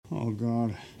Oh,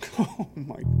 God. Oh,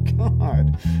 my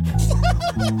God.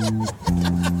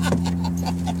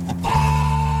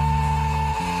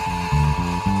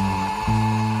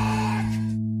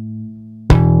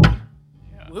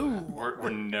 We're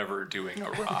never doing a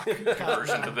rock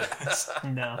version of this.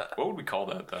 No. What would we call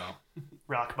that, though?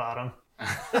 Rock bottom.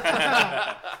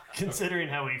 Considering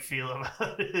how we feel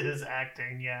about his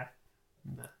acting, yeah.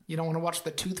 You don't want to watch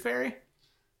The Tooth Fairy?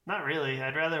 Not really.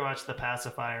 I'd rather watch The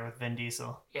Pacifier with Vin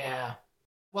Diesel. Yeah.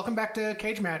 Welcome back to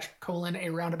Cage Match, a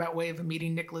roundabout way of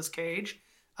meeting Nicolas Cage.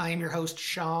 I am your host,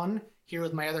 Sean, here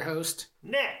with my other host,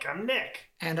 Nick. I'm Nick.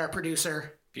 and our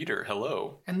producer. Peter,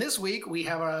 hello. And this week we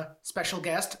have a special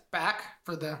guest back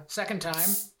for the second time.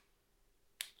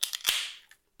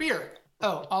 Beer.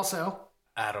 Oh, also,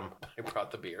 Adam, I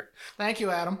brought the beer. thank you,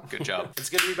 Adam. Good job. It's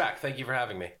good to be back. Thank you for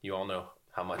having me. You all know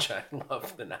how much I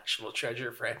love the National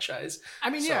Treasure franchise. I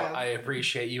mean, So yeah. I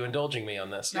appreciate you indulging me on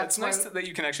this. Yeah, it's nice that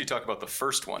you can actually talk about the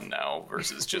first one now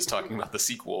versus just talking about the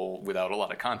sequel without a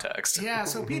lot of context. Yeah,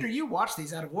 so Peter, you watched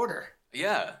these out of order.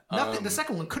 Yeah. Nothing. The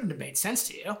second one couldn't have made sense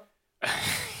to you.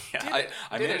 Yeah,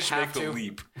 I managed to make the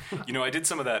leap. You know, I did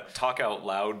some of that talk out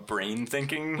loud brain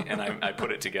thinking, and I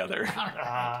put it together.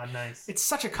 Ah, nice. It's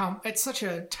such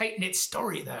a tight-knit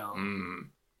story, though.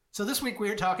 So this week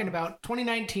we're talking about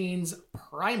 2019's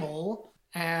Primal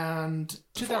and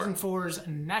 2004's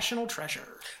National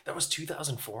Treasure. That was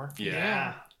 2004?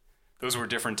 Yeah. Those were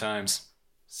different times.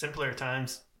 Simpler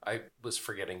times. I was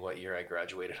forgetting what year I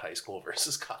graduated high school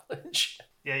versus college.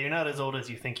 Yeah, you're not as old as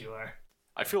you think you are.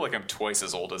 I feel like I'm twice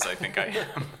as old as I think I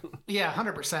am. Yeah,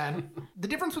 100%. The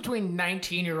difference between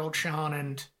 19-year-old Sean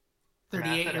and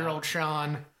 38-year-old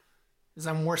Sean is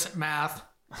I'm worse at math.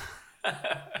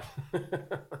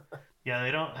 Yeah,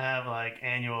 they don't have like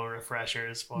annual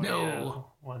refreshers for you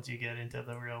once you get into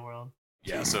the real world.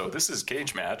 Yeah, so this is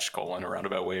Cage Match, a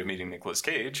roundabout way of meeting Nicolas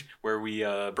Cage, where we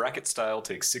bracket style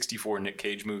take 64 Nic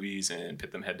Cage movies and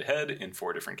pit them head to head in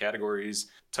 4 different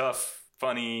categories: tough,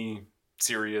 funny,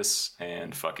 serious,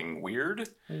 and fucking weird.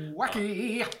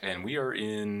 Wacky. And we are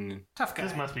in Tough guy.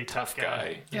 This must be tough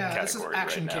guy. Yeah, this is category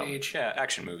Action right now. Cage. Yeah,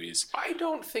 action movies. I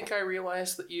don't think I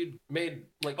realized that you'd made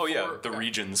like The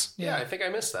regions. Yeah, I think I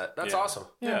missed that. That's awesome.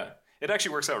 Yeah. It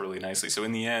actually works out really nicely. So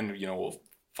in the end, we'll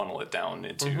funnel it down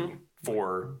into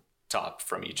 4 top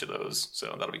from each of those.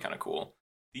 So that'll be kind of cool.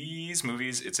 These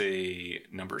movies, it's a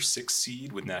number 6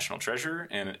 seed with National Treasure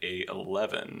and a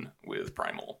 11 with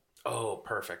Primal. Oh,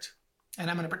 perfect. And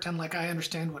I'm going to pretend like I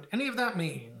understand what any of that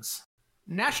means.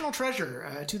 National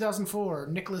Treasure, 2004.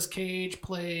 Nicolas Cage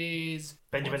plays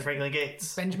Benjamin Franklin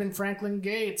Gates. Benjamin Franklin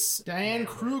Gates. Diane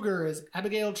Kruger is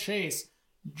Abigail Chase.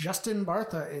 Justin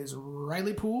Bartha is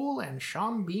Riley Poole. And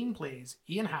Sean Bean plays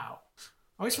Ian Howe.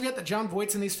 I always forget that John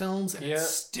Voight's in these films, and it's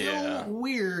still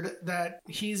weird that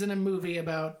he's in a movie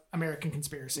about American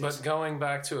conspiracies. But going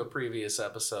back to a previous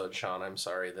episode, Sean, I'm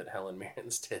sorry that Helen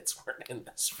Mirren's tits weren't in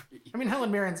this for you. I mean,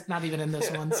 Helen Mirren's not even in this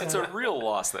one. So. It's a real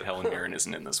loss that Helen Mirren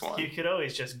isn't in this one. You could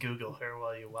always just Google her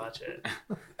while you watch it.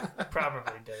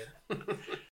 Probably did.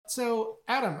 So,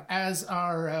 Adam, as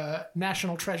our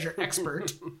National Treasure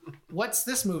expert, what's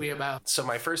this movie about? So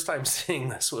my first time seeing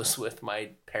this was with my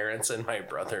parents and my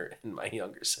brother and my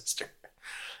younger sister.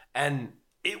 And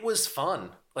it was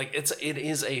fun. Like it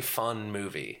is a fun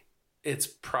movie. It's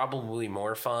probably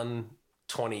more fun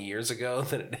 20 years ago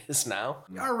than it is now.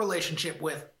 Our relationship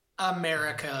with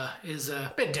America is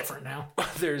a bit different now.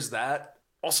 There's that.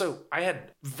 Also, I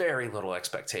had very little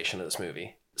expectation of this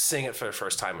movie. Seeing it for the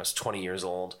first time, I was 20 years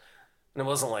old. And it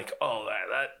wasn't like, oh,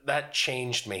 that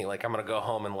changed me. Like, I'm going to go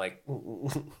home and, like,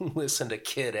 listen to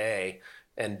Kid A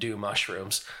and do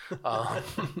mushrooms.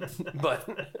 But...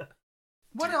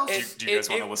 What else? Do you guys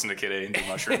want to listen to Kid A and do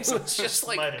mushrooms? It was just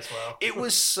like... Might as well. It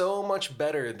was so much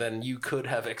better than you could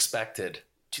have expected.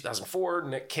 2004,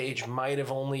 Nic Cage might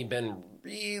have only been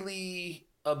really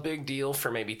a big deal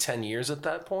for maybe 10 years at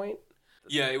that point.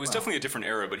 Yeah, it was definitely a different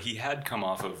era, but he had come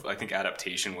off of, I think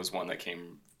Adaptation was one that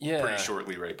came pretty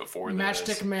shortly right before this.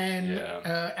 Matchstick Men,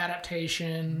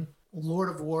 Adaptation, Lord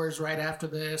of Wars right after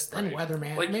this, then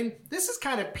Weatherman. Like, I mean, this is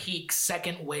kind of peak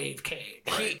second wave Cage.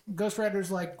 Right. Ghost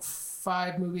Rider's like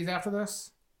 5 movies after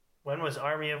this. When was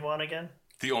Army of One again?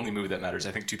 The only movie that matters,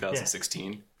 I think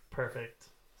 2016. Yeah. Perfect.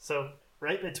 So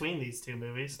right between these 2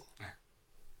 movies.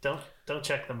 Don't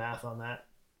check the math on that.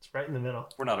 It's right in the middle.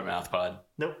 We're not a math pod.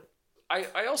 Nope.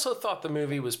 I also thought the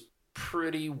movie was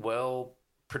pretty well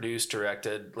produced,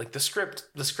 directed. Like the script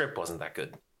wasn't that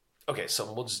good. Okay,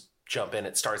 so we'll just jump in.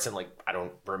 It starts in, like, I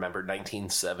don't remember,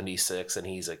 1976, and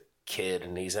he's a kid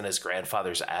and he's in his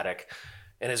grandfather's attic.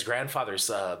 And his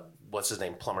grandfather's what's his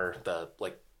name? Plumber, the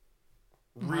like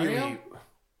really Mario?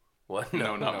 What?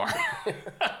 No, not Mark.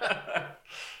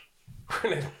 We're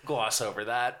going to gloss over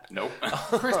that. Nope.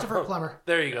 Christopher Plummer.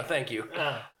 There you go. Thank you.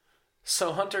 Oh.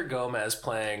 So Hunter Gomez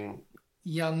playing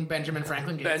Young Benjamin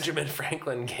Franklin Gates. Benjamin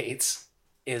Franklin Gates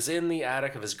is in the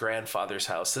attic of his grandfather's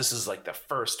house. This is like the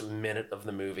first minute of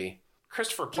the movie.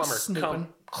 Christopher Plummer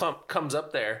comes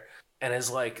up there and is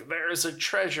like, there's a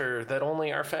treasure that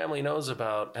only our family knows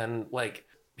about. And like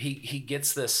he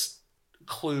gets this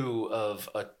clue of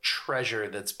a treasure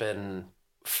that's been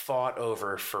fought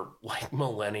over for like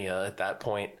millennia at that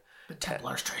point. The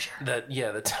Templar's treasure.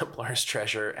 The Templar's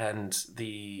treasure, and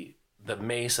the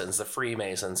Masons, the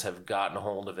Freemasons, have gotten a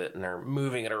hold of it and are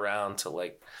moving it around to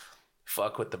like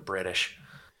fuck with the British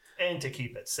And to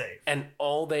keep it safe. and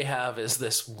all they have is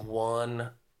this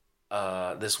one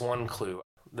clue: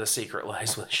 the secret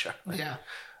lies with Charlotte. Yeah.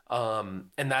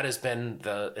 And that has been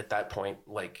at that point,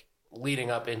 like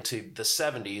leading up into the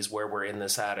 70s, where we're in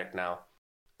this attic now.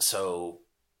 So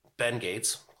Ben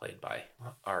Gates, played by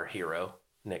our hero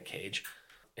Nic Cage,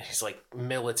 he's like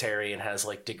military and has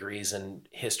like degrees in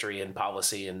history and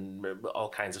policy and all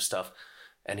kinds of stuff,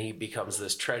 and he becomes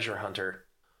this treasure hunter.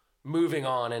 Moving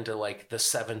on into like the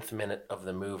 7th minute of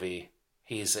the movie,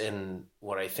 he's in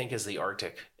what I think is the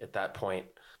Arctic at that point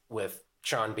with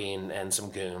Sean Bean and some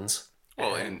goons.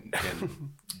 Well, and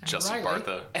Justin Riley.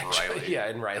 Bartha, Riley. Yeah,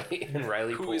 and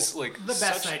Riley Who Poole. is like The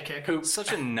best sidekick.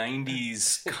 such a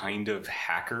 90s kind of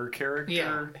hacker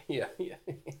character. Yeah. Yeah.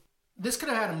 This could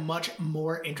have had a much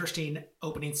more interesting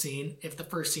opening scene if the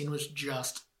first scene was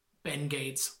just Ben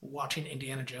Gates watching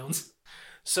Indiana Jones.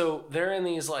 So they're in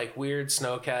these like weird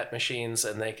snowcat machines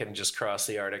and they can just cross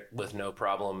the Arctic with no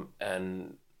problem.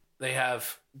 And they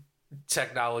have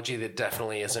technology that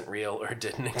definitely isn't real or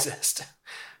didn't exist.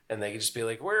 And they can just be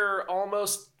like, we're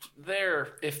almost there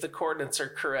if the coordinates are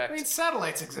correct. I mean,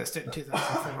 satellites existed in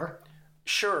 2004.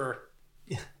 Sure.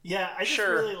 Yeah, I just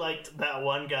Sure. really liked that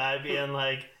one guy being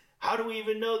like, how do we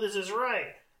even know this is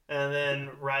right? And then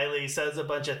Riley says a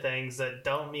bunch of things that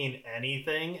don't mean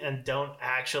anything and don't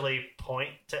actually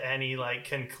point to any like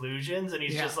conclusions. And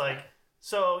he's Yeah. just like,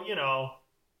 so,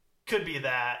 could be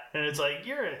that. And it's like,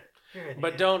 you're an But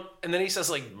idiot. don't, and then he says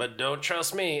like, but don't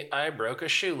trust me. I broke a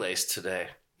shoelace today.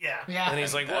 Yeah. Yeah. And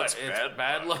he's like, That's what? It's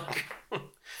bad luck.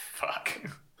 Fuck.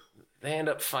 They end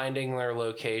up finding their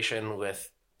location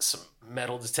with some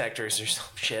metal detectors or some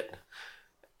shit.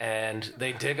 And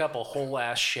they dig up a whole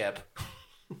ass ship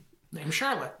Named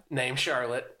Charlotte. named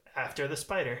Charlotte. After the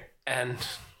spider. And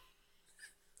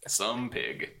Some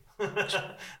pig.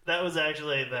 That was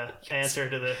actually the answer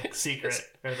to the secret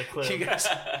or the clue. you guys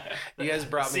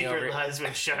brought me Secret over. lies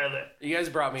with Charlotte. You guys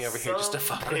brought me over here just to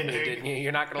Some fuck with me, pig. didn't you?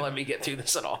 You're not gonna let me get through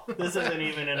this at all. This isn't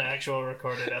even an actual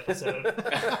recorded episode.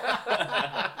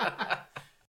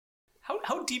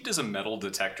 How deep does a metal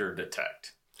detector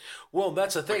detect? Well,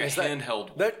 that's the thing. Like a is that,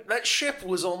 handheld. that ship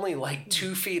was only like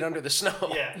 2 feet under the snow.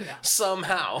 Yeah.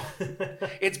 Somehow.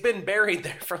 It's been buried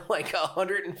there for like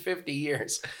 150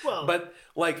 years. Well, But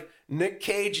like Nic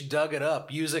Cage dug it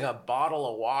up using a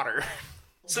bottle of water.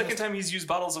 Second time he's used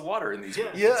bottles of water in these Yeah.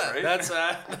 movies, Yeah, right?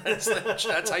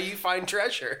 that's how you find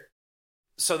treasure.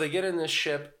 So they get in this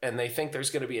ship and they think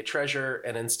there's going to be a treasure,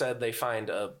 and instead they find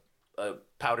a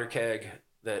powder keg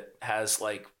that has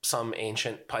like some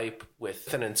ancient pipe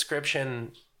with an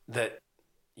inscription that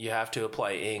you have to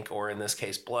apply ink, or in this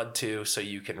case blood, to, so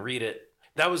you can read it.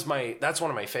 That's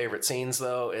one of my favorite scenes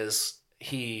though, is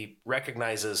he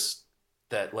recognizes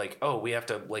that like, oh, we have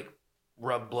to like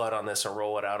rub blood on this and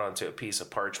roll it out onto a piece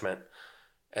of parchment,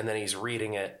 and then he's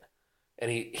reading it, and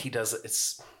he does it.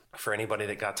 It's for anybody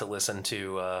that got to listen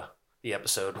to the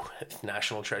episode with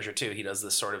National Treasure 2, he does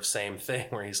this sort of same thing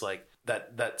where he's like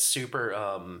that super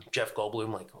Jeff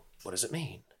Goldblum, like, what does it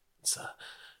mean? It's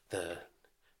the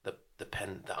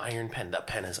pen, the iron pen. That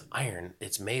pen is iron.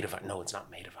 It's made of iron. No, it's not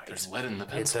made of iron. There's lead in the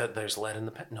pencil. There's lead in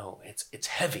the pen. No, it's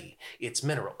heavy. It's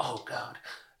mineral. Oh God.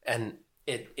 And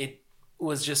it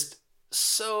was just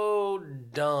so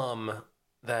dumb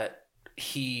that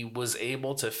he was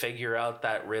able to figure out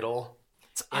that riddle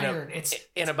It's iron. It's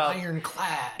about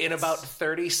ironclad. in about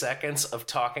 30 seconds of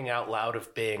talking out loud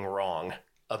of being wrong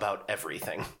about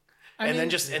everything. I mean, then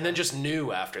just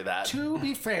knew after that. To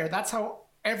be fair, that's how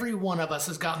every one of us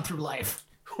has gotten through life.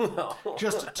 Well,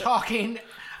 Just talking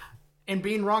and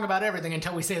being wrong about everything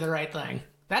until we say the right thing.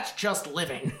 That's just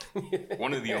living.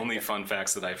 One of the only fun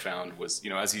facts that I found was,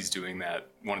 as he's doing that,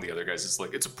 one of the other guys is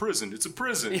like, it's a prison. They're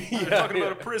talking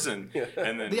about a prison.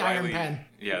 And then The iron Riley, pen.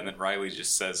 Yeah, and then Riley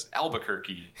just says,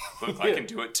 Albuquerque. Look, I can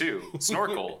do it too.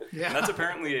 Snorkel. Yeah. And that's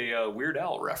apparently a Weird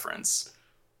Al reference.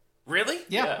 really?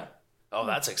 Yeah. Oh,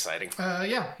 that's exciting.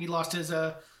 Yeah, he lost his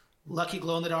lucky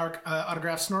glow-in-the-dark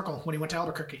autographed snorkel when he went to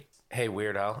Albuquerque. Hey,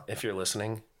 Weird Al, if you're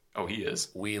listening, Oh, he is.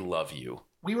 we love you.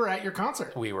 We were at your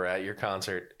concert. We were at your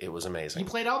concert. It was You amazing.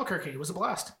 played Albuquerque. It was a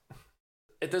blast.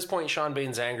 At this point, Sean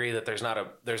Bean's angry that there's not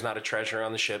a treasure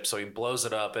on the ship, so he blows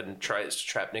it up and tries to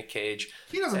trap Nic Cage.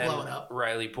 He doesn't and blow it up.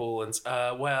 Riley Poole and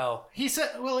He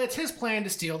said, well, it's his plan to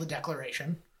steal the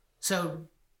Declaration so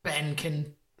Ben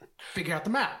can figure out the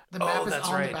map. The map is that's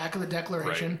on right. the back of the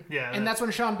Declaration. Right. Yeah, And that's when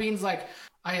Sean Bean's like,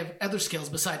 I have other skills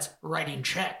besides writing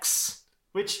checks.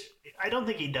 Which I don't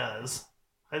think he does.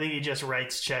 I think he just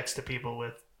writes checks to people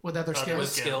with Other skills. with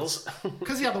skills.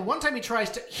 Because, the one time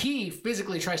he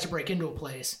physically tries to break into a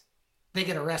place, they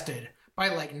get arrested by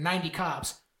like 90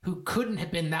 cops who couldn't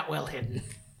have been that well hidden.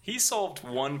 He solved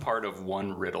one part of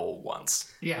one riddle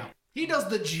once. Yeah. He does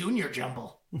the junior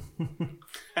jumble.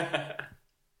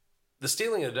 The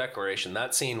stealing of the Declaration,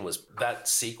 that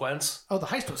sequence, Oh, the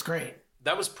heist was great.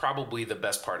 that was probably the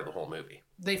best part of the whole movie.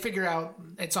 They figure out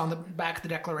it's on the back of the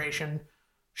Declaration.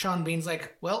 Sean Bean's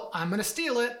like, well, I'm going to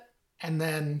steal it. And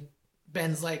then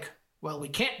Ben's like, well, we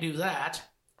can't do that.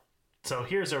 So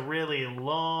here's a really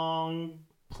long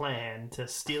plan to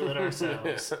steal it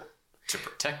ourselves. To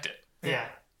protect it. Yeah.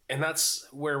 And that's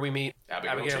where we meet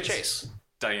Abigail Chase.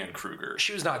 Diane Kruger.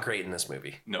 She was not great in this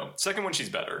movie. No. Second one, she's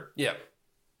better. Yeah.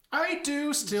 I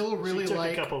do still really She took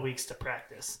like... a couple weeks to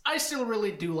practice. I still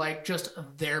really do like just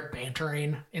their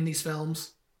bantering in these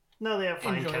films. No, they have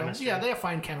fine Enjoy them. chemistry. Yeah, they have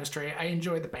fine chemistry. I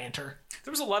enjoy the banter.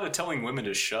 There was a lot of telling women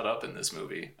to shut up in this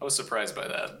movie. I was surprised by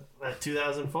that.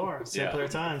 2004, simpler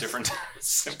times. Different times.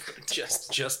 Simpler times.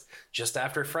 Just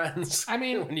after Friends. I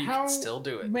mean, when you how can still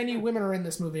do it. many women are in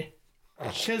this movie?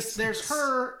 Because there's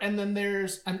her, and then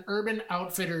there's an Urban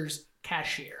Outfitters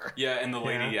cashier. Yeah, and the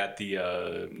lady at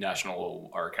the National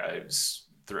Archives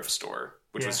thrift store,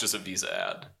 which was just a Visa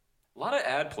ad. A lot of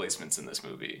ad placements in this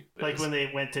movie. Like when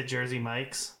they went to Jersey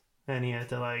Mike's and he had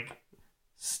to like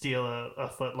steal a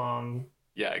foot-long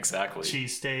Yeah, exactly.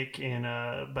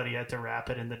 cheesesteak, but he had to wrap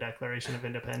it in the Declaration of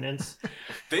Independence.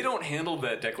 They don't handle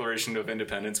that Declaration of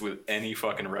Independence with any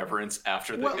fucking reverence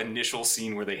after the initial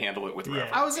scene where they handle it with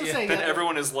reverence. I was going to say... Then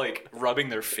everyone is like rubbing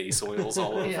their face oils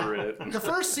all over it. The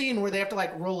first scene where they have to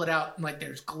like roll it out and like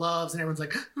there's gloves and everyone's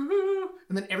like... "Ooh,"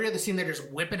 and then every other scene they're just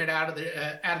whipping it out of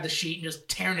the sheet and just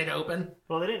tearing it open.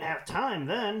 Well, they didn't have time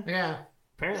then. Yeah.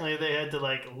 Apparently they had to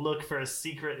like look for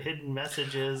secret hidden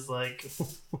messages like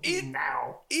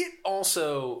now. It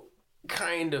also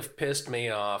kind of pissed me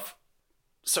off.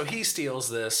 So he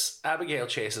steals this. Abigail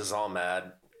Chase is all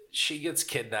mad. She gets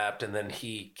kidnapped, and then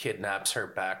he kidnaps her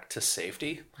back to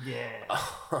safety. Yeah.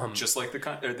 Just like the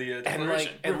And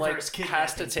Declaration. like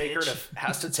has to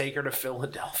kidnapping, take her to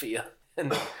Philadelphia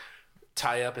and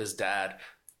tie up his dad.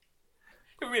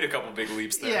 We made a couple big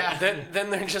leaps there. Yeah.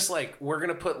 Then they're just like, we're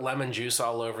gonna put lemon juice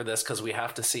all over this because we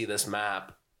have to see this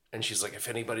map. And she's like, if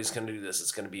anybody's gonna do this,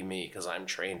 it's gonna be me because I'm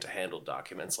trained to handle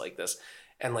documents like this.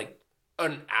 And like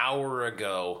an hour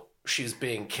ago, she's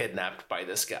being kidnapped by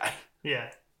this guy.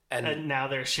 Yeah. And And now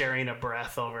they're sharing a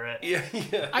breath over it. yeah,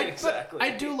 exactly. But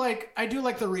I do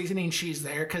like the reasoning she's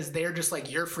there because they're just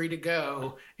like, you're free to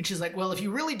go. And she's like, well, if you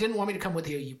really didn't want me to come with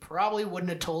you, you probably wouldn't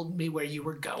have told me where you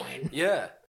were going. Yeah.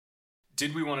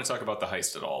 Did we want to talk about the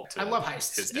heist at all? I love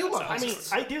heists. His You dad's love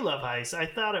house? I mean, I do love heists. I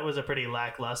thought it was a pretty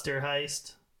lackluster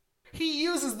heist. He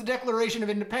uses the Declaration of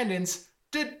Independence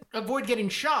to avoid getting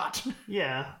shot.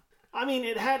 Yeah. I mean,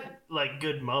 it had like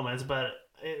good moments, but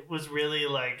it was really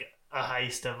like a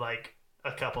heist of like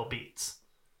a couple beats.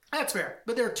 That's fair.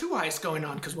 But there are two heists going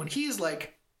on because when he's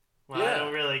like... Well, I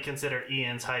don't really consider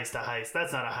Ian's heist a heist.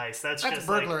 That's not a heist. That's just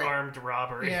burglary. like armed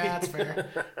robbery. Yeah, that's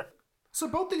fair. So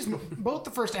both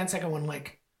the first and second one,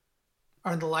 like,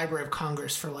 are in the Library of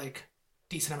Congress for like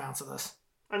decent amounts of this.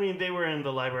 I mean, they were in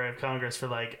the Library of Congress for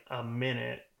like a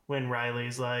minute when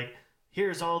Riley's like,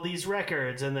 here's all these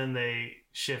records, and then they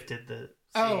shifted the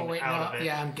scene out of it.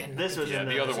 Yeah, I'm getting This was in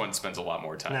the other one spends a lot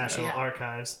more time. National Yeah.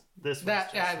 Archives. This was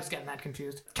that. just, I was getting that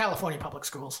confused. California Public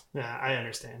Schools. yeah, I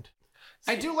understand.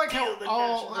 I do like how Steal the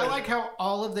all national- I like how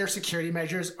all of their security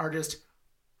measures are just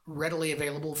readily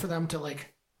available for them to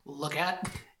like look at.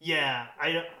 Yeah,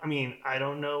 I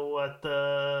don't know what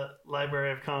the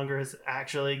Library of Congress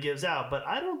actually gives out, but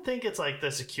I don't think it's like the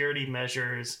security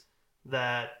measures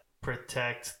that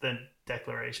protect the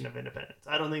Declaration of Independence.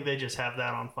 I don't think they just have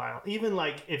that on file. Even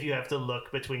like if you have to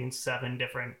look between 7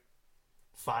 different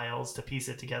files to piece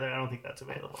it together, I don't think that's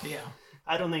available. Yeah.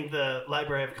 I don't think the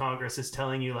Library of Congress is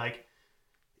telling you like,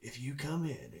 if you come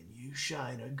in and you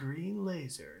shine a green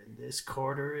laser in this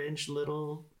 1/4-inch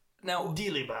little Now,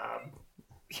 dealy bob.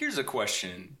 here's a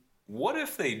question. What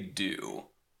if they do?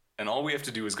 And all we have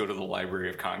to do is go to the Library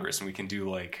of Congress and we can do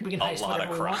like We can a heist lot of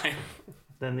whatever we want. crime.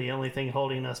 Then the only thing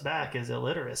holding us back is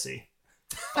illiteracy.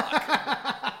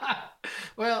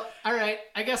 Well, all right.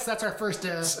 I guess that's our first.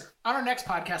 On our next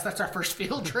podcast, that's our first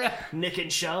field trip. Nick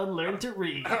and Sean learn to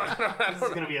read. This is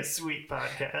going to be a sweet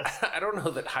podcast. I don't know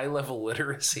that high-level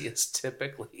literacy is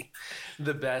typically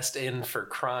the best in for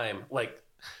crime. Like,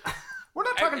 We're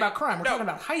not talking about crime. We're talking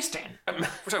about heisting. We're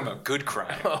talking about good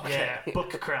crime. okay. Yeah,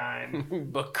 book crime.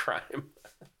 Book crime.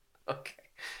 Okay.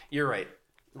 You're right.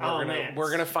 Man.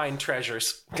 We're gonna find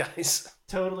treasures, guys.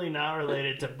 Totally not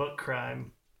related to book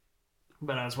crime.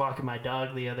 But I was walking my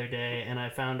dog the other day and I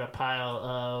found a pile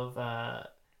of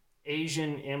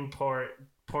Asian import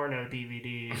porno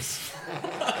DVDs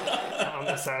on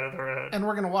the side of the road. And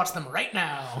we're going to watch them right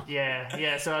now.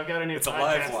 Yeah. So I've got a new It's a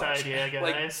live podcast watch. idea,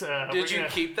 guys. Did you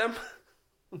keep them?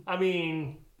 I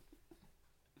mean,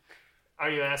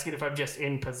 are you asking if I'm just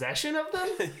in possession of them?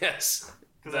 Yes.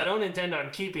 Because I don't intend on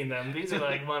keeping them. These are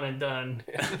like one and done.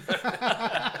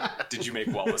 Did you make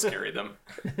Wallace carry them?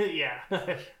 Yeah.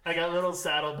 I got little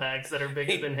saddlebags that are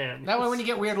bigger than him. That way, when you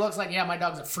get weird looks, like, yeah, my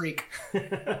dog's a freak.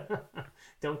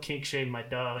 Don't kink shame my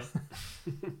dog.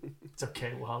 It's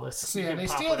okay, Wallace. So, yeah, you can they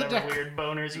pop steal the whatever deck- weird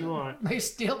boners you want. They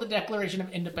steal the Declaration of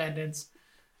Independence.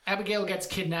 Abigail gets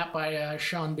kidnapped by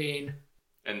Sean Bean.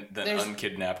 And then There's-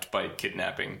 unkidnapped by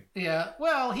kidnapping. Yeah,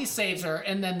 well, he saves her,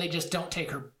 and then they just don't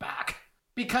take her back.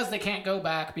 Because they can't go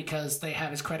back because they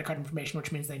have his credit card information,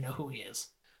 which means they know who he is.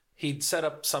 He'd set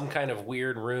up some kind of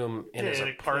weird room in his Yeah, a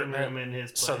clean apartment room in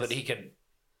his so place. that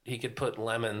he could put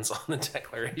lemons on the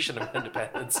Declaration of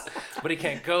Independence, but he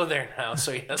can't go there now,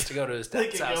 so he has to go to his They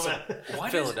dad's can go house in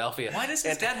back. Philadelphia. Why does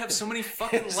his dad have so many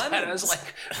fucking His lemons? dad has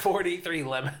like 43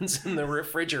 lemons in the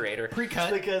refrigerator.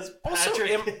 Pre-cut. Because Also,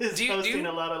 Patrick is do hosting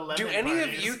a lot of lemon Do any of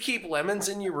parties. you keep lemons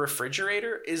in your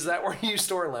refrigerator? Is that where you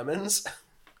store lemons?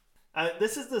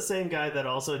 This is the same guy that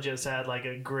also just had like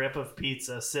a grip of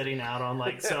pizza sitting out on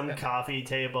like some coffee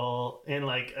table in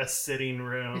like a sitting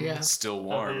room Yeah. Still of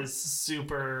warm. his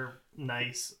super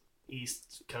nice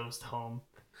East Coast home.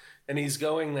 And he's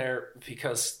going there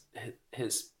because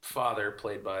his father,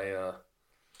 played by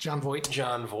John Voight.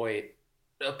 John Voight,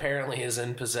 apparently is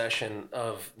in possession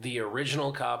of the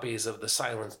original copies of the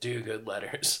Silence Dogood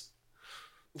letters.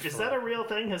 Is that a real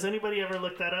thing? Has anybody ever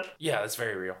looked that up? Yeah, that's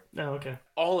very real. No, okay.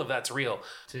 All of that's real.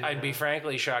 Dude, I'd be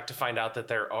frankly shocked to find out that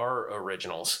there are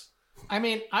originals. I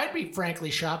mean, I'd be frankly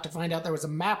shocked to find out there was a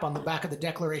map on the back of the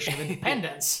Declaration of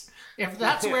Independence. If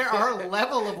that's where our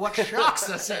level of what shocks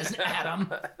us is,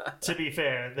 Adam. To be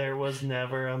fair, there was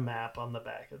never a map on the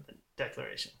back of the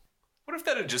Declaration. What if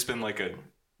that had just been like a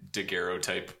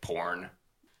daguerreotype porn?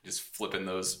 Just flipping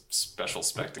those special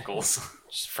spectacles.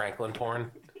 Just Franklin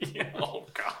porn. Yeah, oh,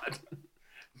 God.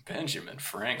 Benjamin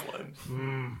Franklin.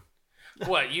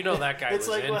 What? You know that guy It's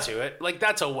was like what- into it. Like,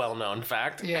 that's a well-known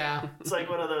fact. Yeah. It's like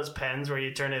one of those pens where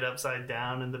you turn it upside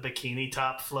down and the bikini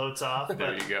top floats off. But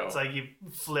There you go. It's like you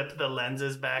flip the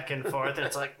lenses back and forth. And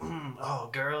it's like, oh,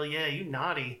 girl, yeah, you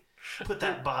naughty. Put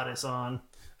that bodice on.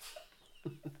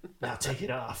 Now take it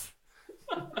off.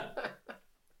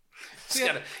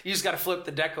 You just gotta flip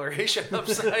the Declaration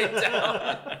upside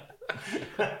down.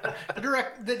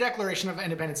 The Declaration of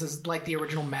Independence is like the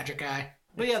original magic guy.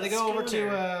 But yeah, they go over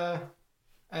to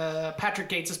Patrick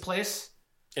Gates' place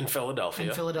In Philadelphia.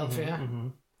 in Philadelphia.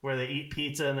 Where they eat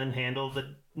pizza and then handle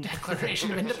the...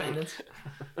 Declaration of Independence.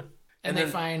 And they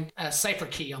find a cipher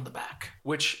key on the back.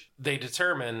 Which they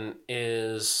determine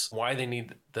is why they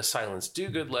need the Silence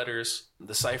Dogood letters.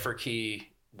 The cipher key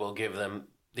will give them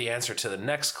the answer to the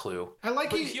next clue. I like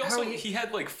But how he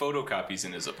had like photocopies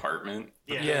in his apartment.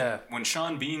 But Yeah. then when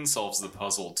Sean Bean solves the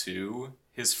puzzle too,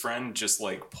 his friend just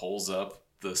like pulls up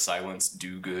the Silence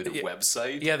Dogood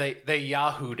website. Yeah, they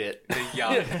Yahoo'd it.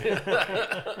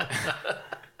 Yeah.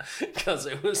 Because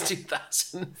it was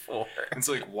 2004. It's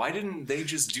like, why didn't they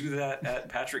just do that at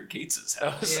Patrick Gates's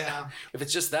house? Yeah. If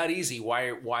it's just that easy,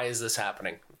 why is this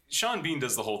happening? Sean Bean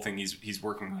does the whole thing. He's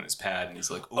working on his pad and he's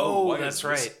like, Oh, why that's is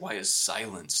right. Why is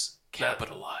silence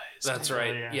capitalized? That's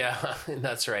right. yeah. Yeah,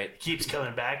 that's right. Keeps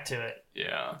coming back to it.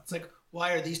 Yeah. It's like,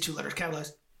 why are these two letters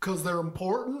capitalized? Because they're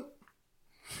important?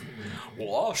 Well,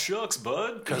 aw shucks,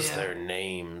 bud. Because Yeah. they're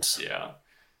names. Yeah.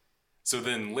 So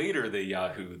then later they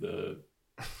Yahoo the...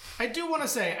 I do want to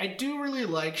say, I do really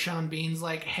like Sean Bean's,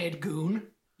 like, head goon.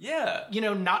 Yeah. You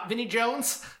know, not Vinnie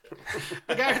Jones.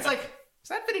 The guy that's like, is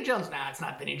that Vinnie Jones? Nah, it's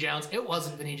not Vinnie Jones. It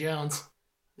wasn't Vinnie Jones.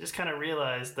 Just kind of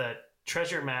realized that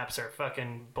treasure maps are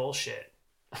fucking bullshit.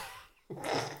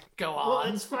 Go Well,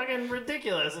 on. it's fucking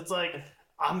ridiculous. It's like,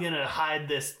 I'm going to hide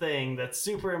this thing that's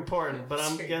super important, but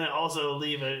I'm going to also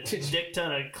leave a dick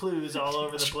ton of clues all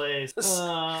over the place.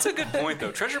 That's a good point,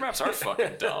 though. Treasure maps are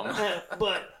fucking dumb.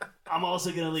 But I'm also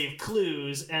going to leave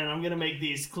clues, and I'm going to make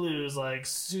these clues like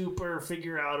super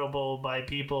figure-outable by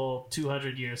people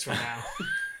 200 years from now.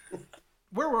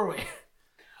 Where were we?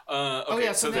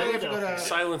 Okay, so they have to go to...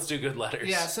 Silence do good letters.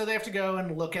 Yeah, so they have to go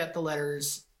and look at the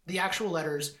letters, the actual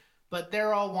letters, but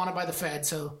they're all wanted by the Fed,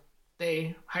 so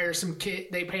they hire some kid.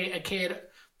 They pay a kid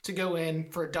to go in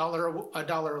for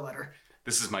 $1 a letter.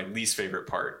 This is my least favorite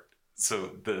part.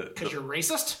 So because you're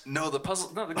racist? No, the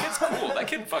puzzle. No, the kid's cool. That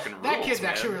kid fucking rules. That kid's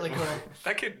man. actually really cool.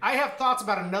 That kid. I have thoughts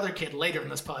about another kid later in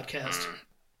this podcast.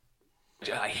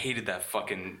 I hated that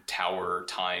fucking tower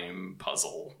time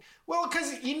puzzle. Well,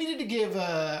 because you needed to give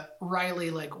Riley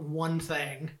like one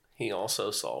thing. He also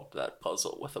solved that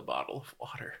puzzle with a bottle of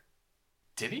water.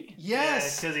 Did he?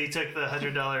 Yes. Because he took the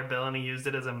 $100 bill and he used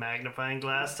it as a magnifying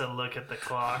glass to look at the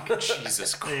clock.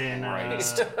 Jesus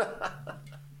Christ.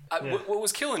 And, What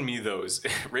was killing me, though, is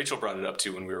Rachel brought it up,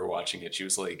 too, when we were watching it. She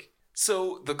was like,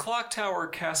 so the clock tower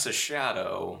casts a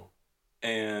shadow,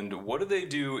 and what do they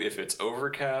do if it's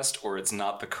overcast or it's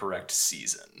not the correct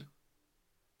season?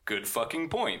 Good fucking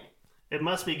point. It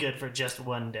must be good for just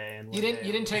one day. And You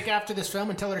didn't take after this film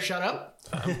and tell her to shut up?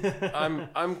 I'm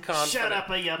confident. Shut up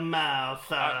in your mouth.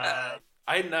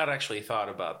 I had not actually thought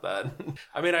about that.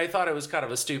 I mean, I thought it was kind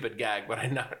of a stupid gag, but I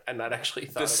not actually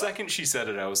thought. The second she said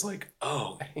it, I was like,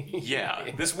 oh, yeah,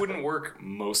 this wouldn't work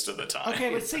most of the time.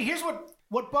 Okay, but see, here's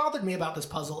what bothered me about this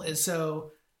puzzle is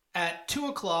so at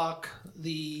 2:00,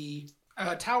 the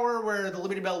tower where the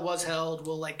Liberty Bell was held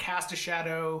will like cast a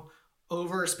shadow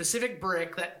over a specific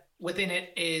brick that within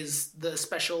it is the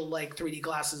special like 3D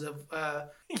glasses of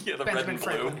Yeah, the Benjamin red and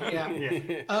blue.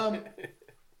 Franklin. Yeah.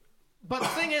 But the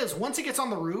thing is, once he gets on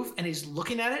the roof and he's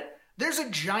looking at it, there's a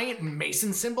giant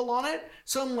Mason symbol on it.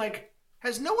 So I'm like,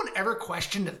 has no one ever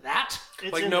questioned that?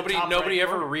 It's like in the top nobody right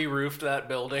ever corner. re-roofed that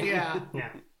building. Yeah. Yeah.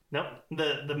 Nope.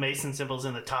 The Mason symbol's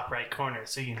in the top right corner,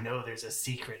 so you know there's a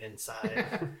secret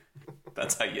inside.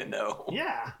 That's how you know.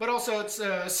 Yeah. But also it's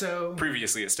so...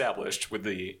 Previously established with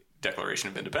the Declaration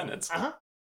of Independence. Uh-huh.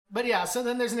 But yeah, so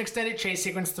then there's an extended chase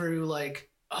sequence through like...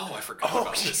 Oh, I forgot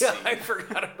about this yeah, scene. I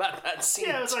forgot about that scene.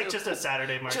 Yeah, it was like too. just a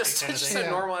Saturday market just kind of just thing. a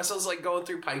Yeah. normal. I was like going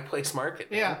through Pike Place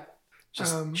Market. Man.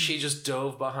 Yeah. She just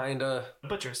dove behind a.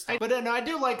 Butcher stuff. But no, I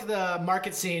do like the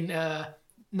market scene,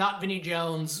 not Vinnie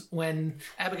Jones, when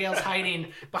Abigail's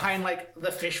hiding behind like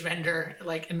the fish vendor,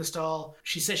 like in the stall.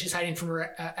 She says she's hiding from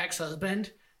her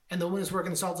ex-husband, and the woman who's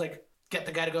working the stall is like, get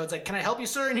the guy to go. It's like, can I help you,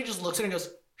 sir? And he just looks at her and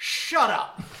goes, shut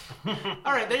up.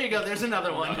 All right, there you go. There's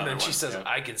another one. And then she says,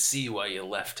 "I can see why you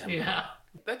left him." Yeah.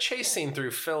 That chase scene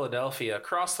through Philadelphia,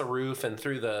 across the roof, and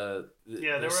through the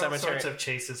Yeah, there were cemetery. all sorts of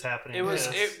chases happening. It was-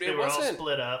 Yes, it they were all wasn't-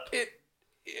 split up.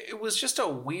 It was just a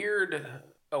weird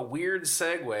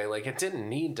segue. Like it didn't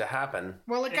need to happen.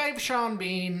 Well, it gave Sean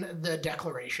Bean the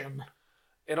Declaration.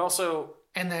 It also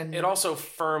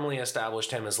firmly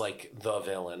established him as like the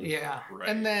villain. Yeah. Right,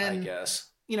 And I then, guess.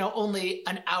 only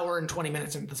an hour and 20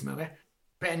 minutes into this movie,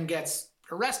 Ben gets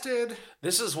arrested.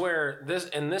 This is where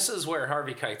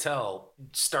Harvey Keitel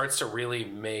starts to really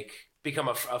become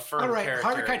a firm All right, character.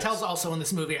 Harvey Keitel's also in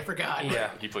this movie. I forgot.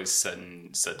 Yeah. He plays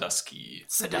Sadusky.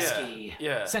 Sandusky.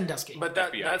 Yeah. Sandusky. But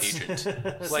FBI that's agent.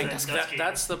 like Sandusky.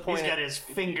 that's the point. He's got his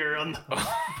finger on the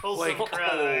pulse Like- of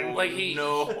crime. like he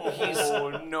No,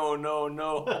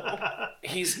 no.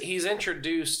 he's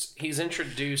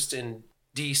introduced in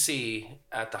DC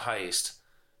at the heist,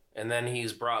 and then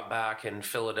he's brought back in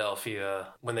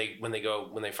Philadelphia when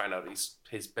they find out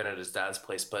he's been at his dad's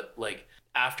place. But like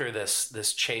after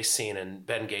this chase scene and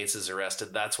Ben Gates is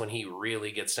arrested, that's when he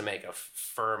really gets to make a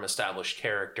firm established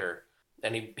character,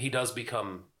 and he does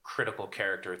become critical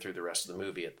character through the rest of the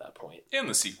movie at that point. And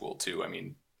the sequel, too. I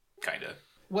mean, kind of.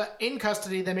 Well, in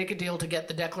custody, they make a deal to get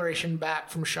the Declaration back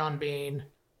from Sean Bean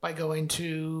by going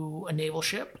to a naval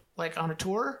ship, like on a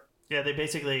tour. Yeah, they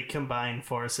basically combine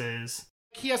forces.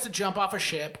 He has to jump off a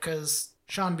ship because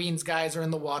Sean Bean's guys are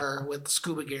in the water with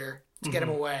scuba gear to get him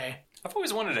away. I've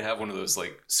always wanted to have one of those,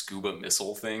 like, scuba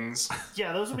missile things.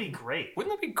 Yeah, those would be great.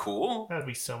 Wouldn't that be cool? That would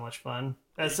be so much fun.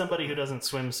 As somebody who doesn't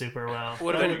swim super well,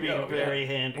 Would have that been- would be very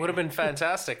handy. Would have been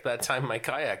fantastic that time my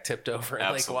kayak tipped over in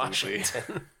Absolutely. Lake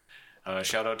Washington.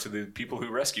 Shout out to the people who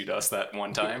rescued us that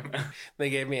one time. They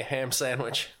gave me a ham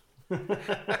sandwich.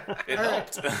 It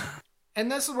helped. And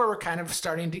this is where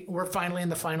we're finally in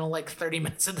the final, like, 30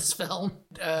 minutes of this film.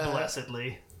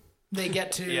 Blessedly. They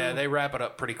get to... Yeah, they wrap it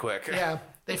up pretty quick. Yeah,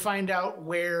 they find out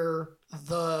where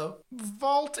the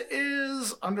vault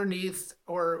is underneath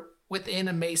or within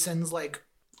a mason's like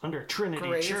Under Trinity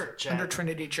grave Church. under at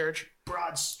Trinity Church.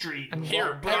 Broad Street. And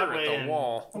Here, Broadway at the and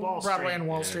wall. Wall Broadway Street. and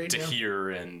Wall Street. to yeah. hear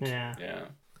and Yeah.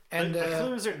 And the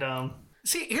clues are dumb.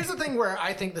 see, here's the thing where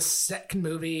I think the second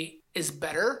movie is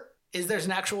better. Is there's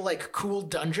an actual like cool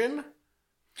dungeon.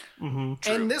 Mm-hmm.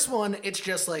 And this one, it's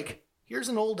just like, here's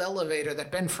an old elevator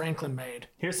that Ben Franklin made.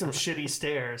 Here's some shitty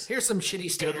stairs. Here's some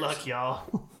shitty stairs. Good luck,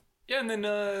 y'all. Yeah, and then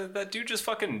that dude just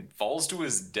fucking falls to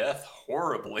his death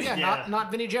horribly. Yeah, Yeah.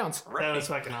 not Vinnie Jones. That was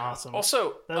fucking awesome.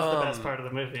 Also, That was the best part of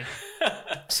the movie.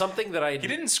 something that I He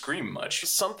didn't scream much.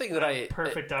 something that I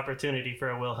Perfect opportunity for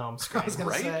a Wilhelm scream. I was gonna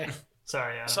Right? say.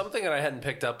 Sorry, Adam. something that I hadn't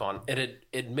picked up on, and it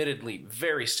admittedly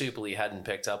very stupidly hadn't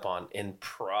picked up on in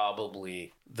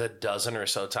probably the dozen or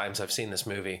so times I've seen this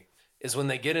movie, is when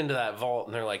they get into that vault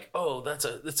and they're like, "Oh, that's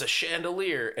a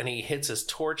chandelier," and he hits his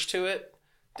torch to it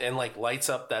and like lights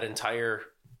up that entire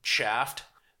shaft.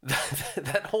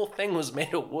 That whole thing was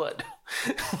made of wood.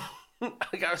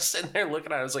 Like I was sitting there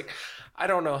looking at it, I was like, I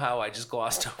don't know how I just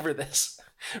glossed over this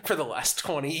for the last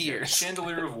 20 years.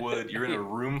 Chandelier of wood. You're in a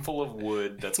room full of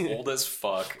wood that's old as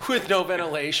fuck. With no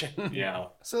ventilation. Yeah.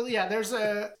 So yeah, there's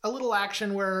a little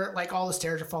action where like all the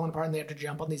stairs are falling apart and they have to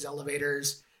jump on these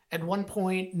elevators. At one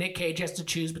point, Nic Cage has to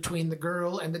choose between the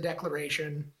girl and the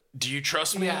Declaration. Do you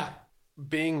trust me? Yeah.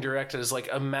 Being directed is like,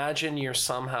 imagine you're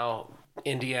somehow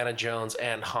Indiana Jones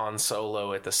and Han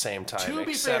Solo at the same time, To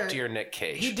be except fair, you're Nic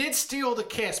Cage. He did steal the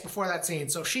kiss before that scene,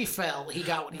 so if she fell, he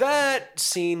got what he That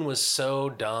scene was so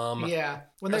dumb. wanted. Yeah.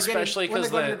 When they're Especially getting-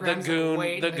 when because they're going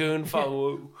to the Wait, goon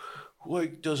follow. Why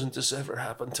doesn't this ever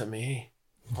happen to me?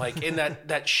 Like in that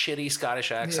shitty Scottish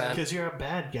accent. Because you're a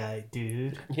bad guy,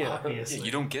 dude. Yeah. Obviously.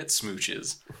 You don't get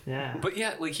smooches. Yeah. But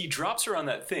yeah, like he drops her on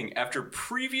that thing after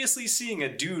previously seeing a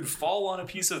dude fall on a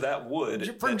piece of that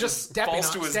wood From that just stepping falls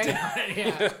on, to his standing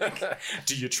death. on it, yeah.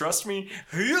 Do you trust me?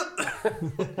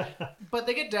 But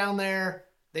they get down there,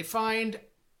 they find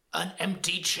an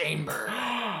empty chamber.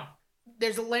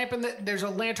 There's a lamp there's a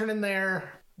lantern in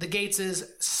there. The Gateses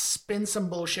spin some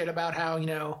bullshit about how,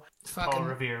 fucking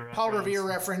Paul Revere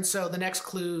reference. So the next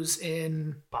clue's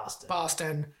in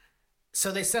Boston.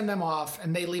 So they send them off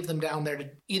and they leave them down there to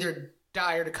either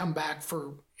die or to come back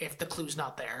for if the clue's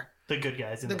not there. The good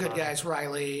guys. The good guys,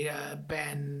 Riley,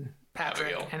 Ben,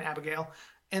 Patrick, Abigail. and Abigail.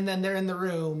 And then they're in the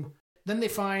room. Then they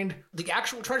find the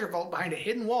actual treasure vault behind a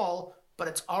hidden wall, but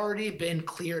it's already been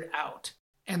cleared out.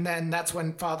 And then that's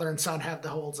when father and son have the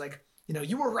holds like,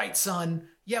 you were right, son.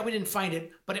 Yeah, we didn't find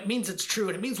it, but it means it's true,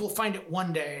 and it means we'll find it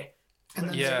one day. And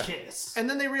then Yeah. Kiss. and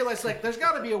then they realize like there's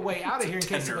got to be a way out of here in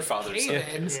case Tender of father like, son.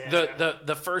 cave-ins. Yeah.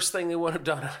 The first thing they would have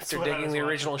done after what I digging was the watching.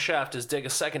 original shaft is dig a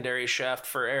secondary shaft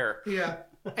for air. Yeah.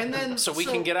 And then So we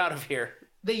can get out of here.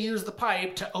 they use the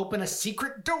pipe to open a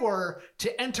secret door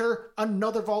to enter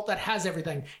another vault that has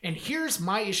everything. And here's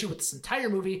my issue with this entire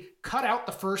movie: cut out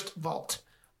the first vault.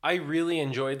 I really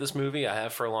enjoyed this movie. I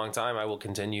have for a long time. I will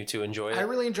continue to enjoy it. I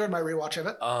really enjoyed my rewatch of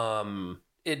it.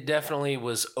 It definitely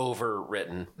was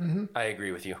overwritten. Mm-hmm. I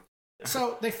agree with you.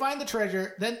 So they find the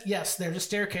treasure. Then, yes, there's a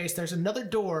staircase. There's another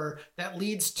door that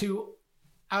leads to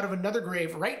out of another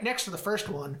grave right next to the first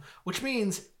one, which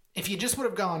means if you just would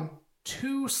have gone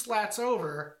 2 slats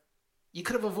over, you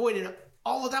could have avoided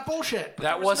all of that bullshit. But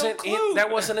That there was no wasn't clue. that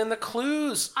wasn't in the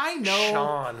clues. I know,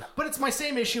 Sean. but it's my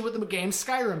same issue with the game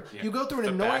Skyrim. You go through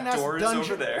an The annoying back ass door is dungeon.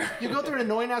 over there. You go through an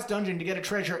annoying ass dungeon to get a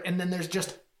treasure, and then there's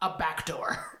just a back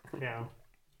door. Yeah.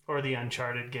 Or the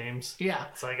Uncharted games. Yeah.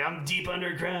 It's like, I'm deep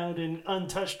underground in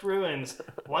untouched ruins.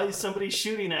 Why is somebody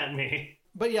shooting at me?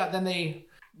 But yeah, then they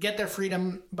get their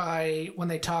freedom by when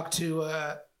they talk to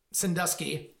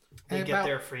Sandusky. They get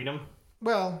their freedom.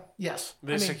 Well, yes.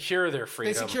 They secure their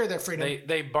freedom. They secure their freedom.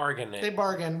 They bargain it. They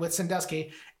bargain with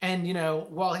Sandusky. And,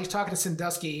 while he's talking to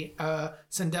Sandusky,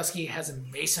 Sandusky has a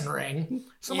mason ring.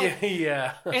 So I'm like,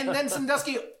 yeah. and then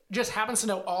Sandusky just happens to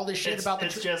know all this shit about the...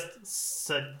 It's just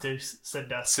Sadusky.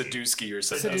 Sadusky or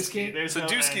Sadusky. There's no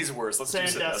Sadusky's end. worse. Let's do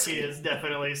Sandusky Sandusky. is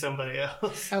definitely somebody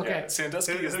else. Okay. Yeah,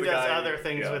 Sandusky Who is the does guy. other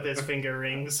things with his finger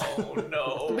rings. Oh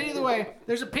no. But either way,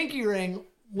 there's a pinky ring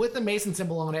with a mason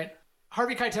symbol on it.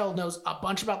 Harvey Keitel knows a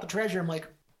bunch about the treasure. I'm like,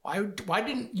 why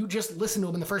didn't you just listen to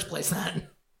him in the first place then?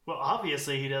 Well,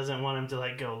 obviously he doesn't want him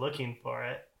to go looking for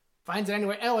it. Finds it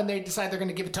anyway. Oh, and they decide they're going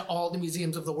to give it to all the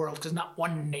museums of the world because not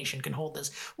one nation can hold this.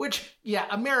 Which, yeah,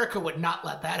 America would not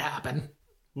let that happen.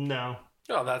 No.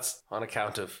 Oh, that's on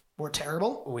account of We're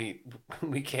terrible. we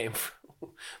came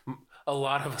from, a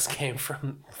lot of us came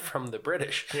from the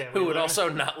British, Yeah, who we would learned- also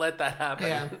not let that happen.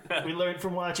 Yeah. We learned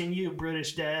from watching you,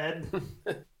 British dad.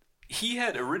 He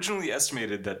had originally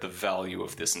estimated that the value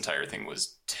of this entire thing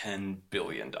was $10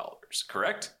 billion,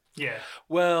 correct? Yeah.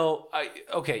 Well,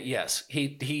 yes,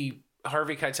 he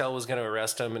Harvey Keitel was going to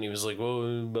arrest him, and he was like,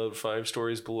 well, about 5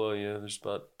 stories below you, there's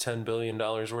about $10 billion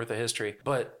worth of history.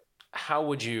 But how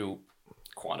would you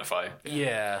quantify?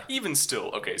 Yeah. Even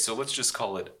still, okay, so let's just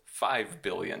call it $5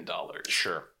 billion.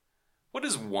 Sure. What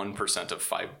is 1% of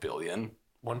 5 billion?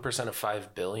 1% of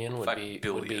 5 billion would 5 be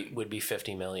billion. would be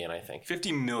 50 million, I think.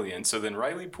 50 million. So then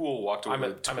Riley Poole walked away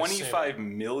with $25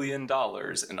 million,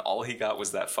 and all he got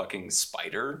was that fucking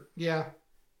spider. Yeah.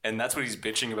 And that's what he's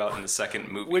bitching about in the second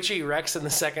movie. Which he wrecks in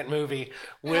the second movie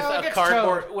with Oh, it a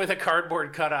gets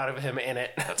cardboard cutout of him in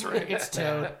it. That's right. It's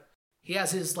towed. He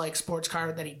has his like sports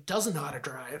car that he doesn't know how to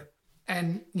drive.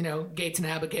 And, you know, Gates and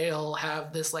Abigail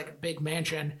have this like big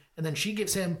mansion, and then she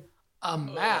gives him a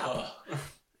map.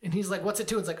 And he's like, what's it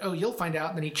to? It's like, oh, you'll find out.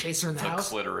 And then he chases her in the house.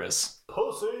 Clitoris.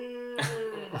 Pussy.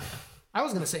 I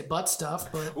was going to say butt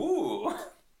stuff, but Ooh.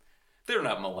 They're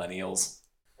not millennials.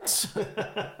 So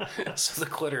the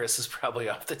clitoris is probably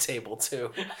off the table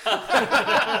too.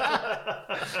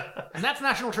 and that's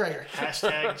National Treasure.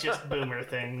 Hashtag just boomer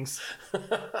things.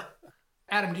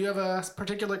 Adam, do you have a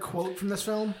particular quote from this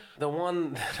film? The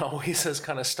one that always has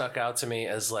kind of stuck out to me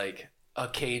as like a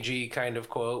cagey kind of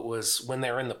quote was when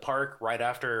they were in the park right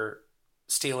after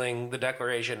stealing the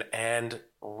Declaration and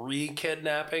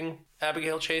re-kidnapping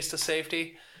Abigail Chase to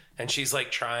safety. And she's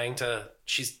like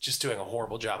she's just doing a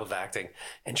horrible job of acting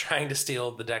and trying to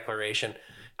steal the Declaration.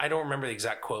 I don't remember the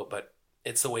exact quote, but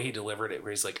it's the way he delivered it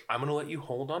where he's like, I'm going to let you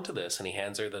hold on to this. And he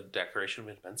hands her the Declaration of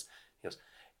Independence. He goes,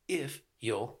 if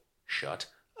you'll shut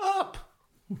up.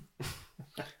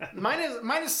 Mine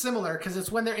is similar because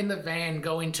it's when they're in the van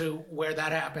going to where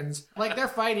that happens. Like they're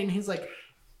fighting. He's like,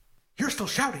 you're still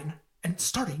shouting and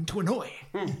starting to annoy.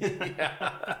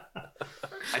 Yeah.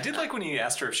 I did like when he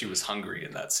asked her if she was hungry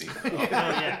in that scene.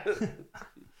 Yeah.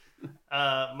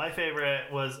 My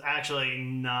favorite was actually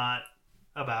not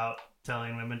about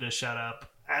telling women to shut up.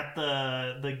 At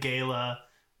the gala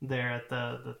there at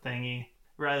the thingy,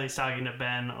 Riley's talking to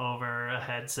Ben over a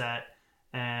headset,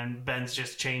 and Ben's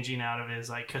just changing out of his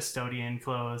like custodian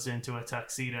clothes into a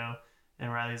tuxedo,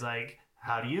 and Riley's like,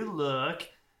 how do you look?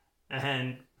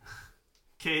 And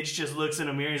Cage just looks in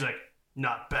a mirror, he's like,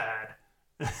 not bad.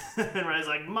 And Riley's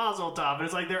like, Mazel Tov. And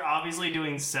it's like they're obviously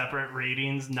doing separate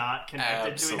readings, not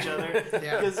connected to each other.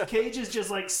 Because Cage is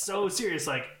just like so serious,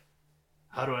 like,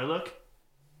 how do I look?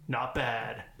 Not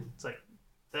bad. It's like,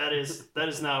 that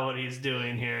is not what he's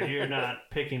doing here. You're not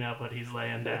picking up what he's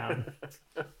laying down.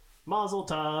 Mazel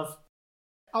Tov.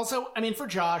 Also, I mean, for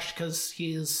Josh, because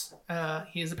he is a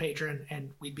patron,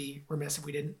 and we'd be remiss if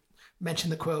we didn't mention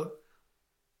the quote,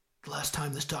 the last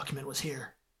time this document was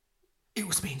here, it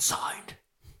was being signed.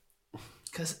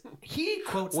 Because he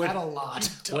quotes that a lot.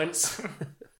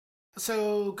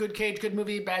 So, good Cage, good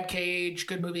movie, bad Cage,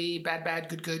 good movie, bad,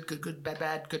 good, bad,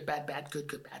 good, bad,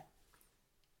 good, bad.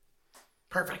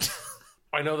 Perfect.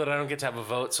 I know that I don't get to have a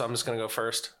vote, so I'm just going to go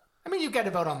first. I mean, you get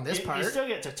to vote on this part. You still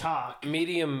get to talk.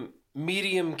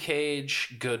 Medium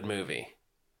Cage, good movie.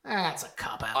 That's a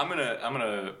cop-out. I'm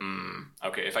gonna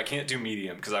okay, if I can't do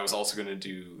medium, because I was also gonna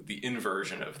do the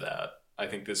inversion of that. I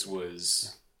think this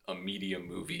was a medium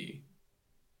movie,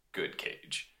 good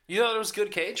Cage. You thought it was good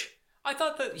Cage? I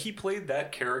thought that he played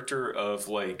that character of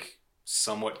like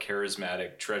somewhat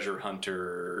charismatic treasure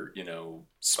hunter, you know,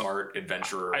 smart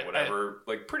adventurer, whatever,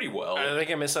 like pretty well. I think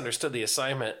I misunderstood the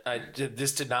assignment.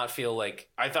 This did not feel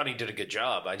like, I thought he did a good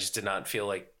job. I just did not feel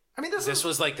like, I mean, this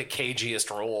was like the cagiest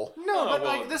role. No, but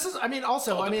like this is. I mean,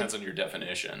 also, depends on your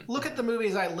definition. Look at the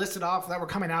movies I listed off that were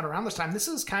coming out around this time. This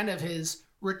is kind of his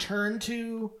return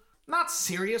to not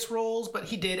serious roles, but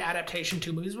he did adaptation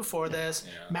 2 movies before this.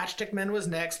 Yeah. Matchstick Men was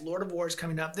next. Lord of War is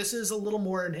coming up. This is a little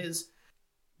more in his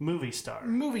movie star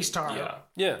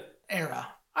era.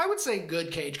 I would say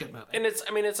good Cage, good movie. And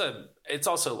it's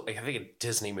also I think a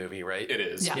Disney movie, right? It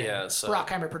is. Yeah. So.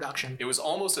 Brockheimer production. It was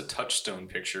almost a Touchstone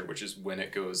picture, which is when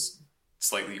it goes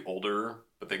slightly older,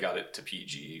 but they got it to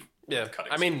PG. Yeah.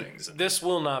 I mean, this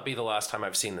will not be the last time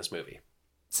I've seen this movie.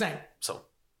 Same. So.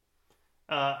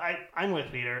 I'm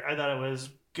with Peter. I thought it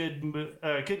was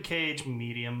good Cage,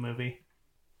 medium movie.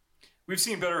 We've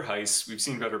seen better heists. We've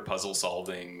seen better puzzle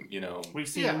solving. You know, we've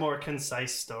seen more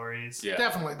concise stories. Yeah,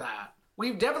 definitely that.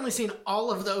 We've definitely seen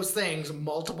all of those things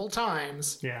multiple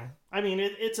times. Yeah, I mean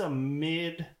it's a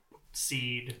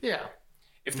mid-seed. Yeah.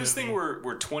 If this thing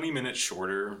were 20 minutes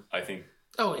shorter, I think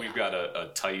we've got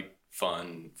a tight,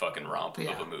 fun fucking romp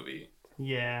of a movie.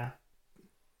 Yeah.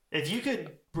 If you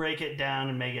could break it down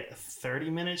and make it 30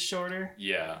 minutes shorter,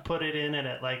 put it in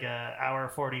at like an hour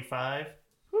 45,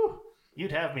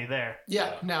 you'd have me there.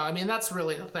 Yeah, no, I mean, that's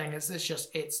really the thing. It's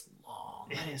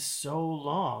long. It is so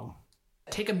long.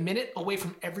 take a minute away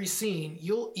from every scene,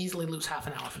 you'll easily lose half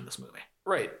an hour from this movie.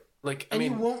 Right. Like, I And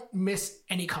mean, you won't miss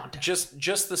any content.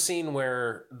 just the scene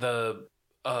where the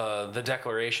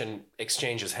Declaration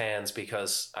exchanges hands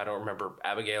because I don't remember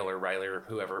Abigail or Riley or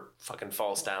whoever fucking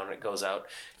falls down and it goes out.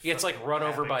 He gets like run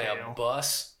over by a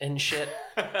bus and shit.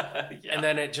 And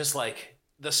then it just like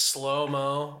the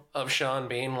slow-mo of Sean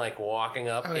Bean like walking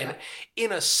up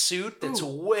in a suit that's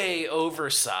way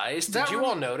oversized. Did you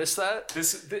all notice that?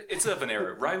 It's of an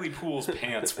era. Riley Poole's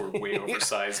pants were way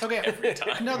oversized every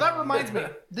time. No, that reminds me.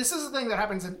 This is the thing that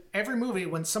happens in every movie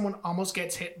when someone almost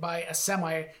gets hit by a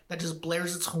semi that just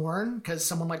blares its horn because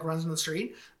someone like runs in the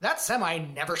street. That semi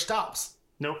never stops.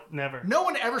 Nope, never. No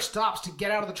one ever stops to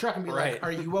get out of the truck and be like,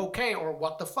 "Are you okay?" or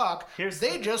 "What the fuck?"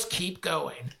 They just keep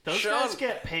going. Those guys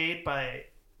get paid by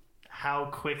how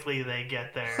quickly they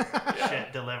get their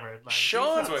shit delivered. Like,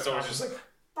 Sean, that's why it's always just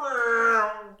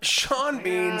like, Sean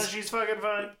Bean's. she's fucking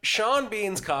fine. Sean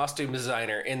Bean's costume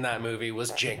designer in that movie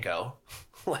was Jinko.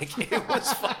 Like, it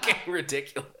was fucking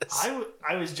ridiculous.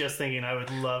 I was just thinking I would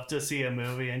love to see a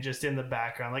movie and just in the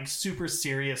background, like super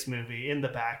serious movie in the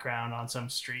background on some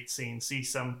street scene, see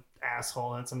some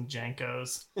asshole and some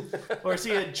Jenkos, or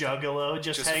see a juggalo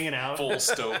just hanging out, full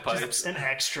stovepipes, just an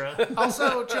extra.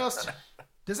 Also,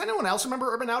 does anyone else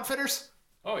remember Urban Outfitters?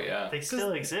 Oh yeah, they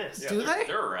still exist. Do they?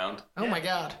 They're around. Oh my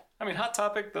god. I mean, Hot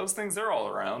Topic, those things, they're all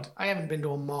around. I haven't been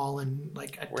to a mall in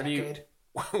like a decade.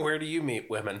 Where do you meet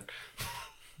women?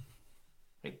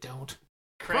 I don't.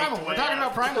 Primal. We're talking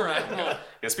about Primal.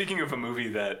 Yeah, speaking of a movie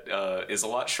that is a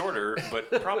lot shorter, but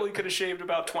probably could have shaved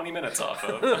about 20 minutes off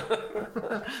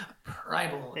of.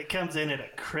 Primal. It comes in at a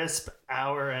crisp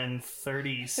hour and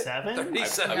 37.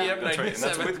 37. That's right, and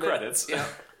that's with credits. Yeah.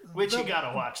 Which you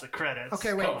gotta watch the credits.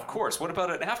 Okay, wait. Oh, of course. What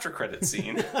about an after-credit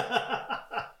scene?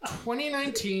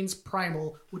 2019's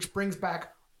Primal, which brings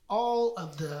back all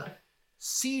of the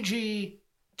CG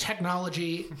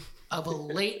technology of a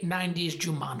late 90s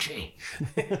Jumanji.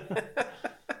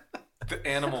 The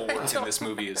animal work in this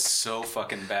movie is so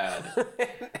fucking bad.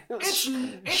 It's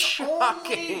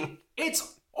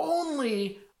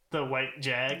only The white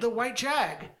jag. the white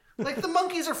jag. Like, the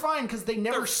monkeys are fine because they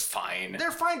never... They're fine. They're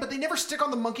fine, but they never stick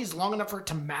on the monkeys long enough for it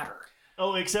to matter.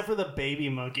 Oh, except for the baby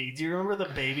monkey. Do you remember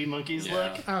the baby monkey's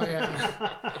look? Oh, yeah.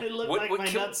 It looked like my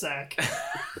nutsack.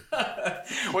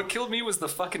 What killed me was the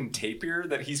fucking tapir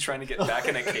that he's trying to get back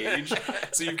in a cage.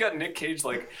 So you've got Nic Cage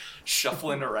like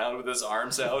shuffling around with his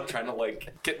arms out, trying to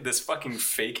like get this fucking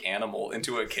fake animal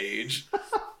into a cage.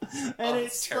 And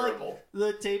it's terrible.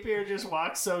 Like, the tapir just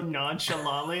walks so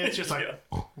nonchalantly. It's just like,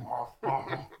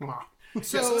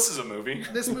 So yes, this is a movie.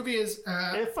 This movie is...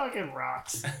 it fucking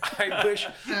rocks.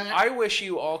 I wish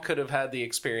you all could have had the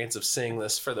experience of seeing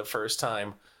this for the first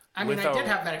time. I mean, I did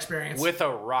have that experience. With a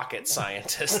rocket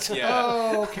scientist. Yeah.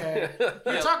 Oh, okay.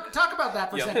 Talk about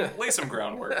that for a second. Lay some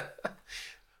groundwork.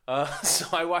 So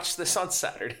I watched this on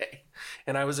Saturday,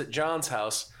 and I was at John's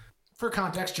house. For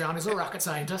context, John is a rocket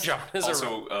scientist. John is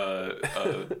also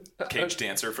a cage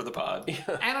dancer for the pod.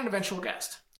 And an eventual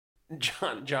guest.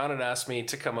 John had asked me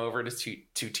to come over to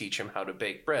teach him how to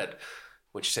bake bread,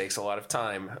 which takes a lot of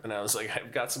time. And I was like,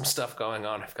 I've got some stuff going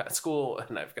on. I've got school,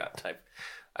 and I've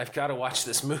got to watch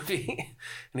this movie.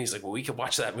 And he's like, well, we could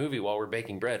watch that movie while we're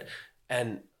baking bread.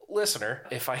 And listener,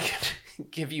 if I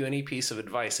could give you any piece of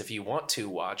advice, if you want to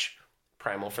watch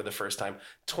Primal for the first time,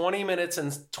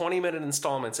 20-minute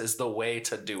installments is the way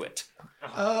to do it.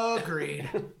 Agreed.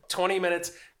 20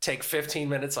 minutes, take 15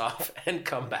 minutes off, and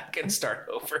come back and start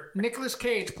over. Nicolas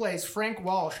Cage plays Frank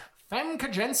Walsh.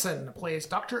 Famke Jensen plays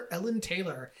Dr. Ellen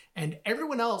Taylor. And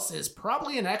everyone else is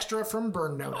probably an extra from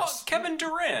Burn Notice. Oh, Kevin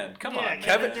Durant. Come on.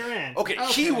 Kevin Durant. Okay,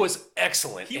 he was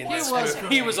excellent in this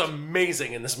movie. He was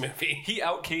amazing in this movie. He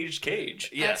outcaged Cage.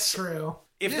 Yes. That's true.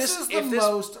 This is the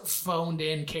most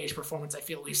phoned-in Cage performance I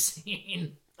feel we've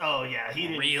seen. Oh, yeah. He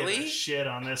didn't give a shit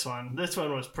on this one. This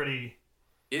one was pretty...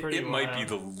 It might be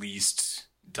the least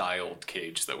dialed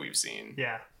Cage that we've seen.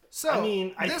 Yeah. So, I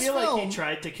mean, I feel like he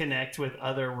tried to connect with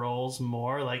other roles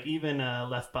more. Like, even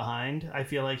Left Behind, I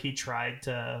feel like he tried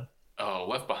to... Oh,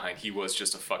 Left Behind, he was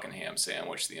just a fucking ham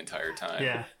sandwich the entire time.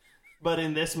 Yeah. But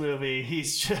in this movie,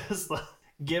 he's just like,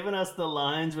 giving us the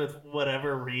lines with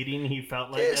whatever reading he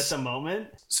felt like at the moment.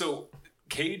 So...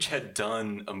 Cage had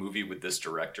done a movie with this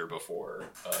director before.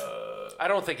 I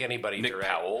don't think anybody Nick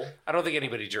Powell. I don't think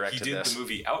anybody directed this. He did the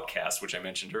movie Outcast, which I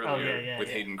mentioned earlier, with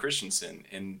Hayden Christensen,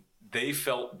 and they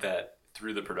felt that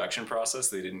through the production process,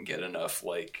 they didn't get enough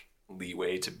like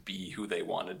leeway to be who they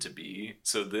wanted to be.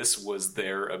 So this was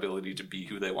their ability to be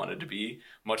who they wanted to be,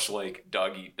 much like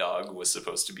Dog Eat Dog was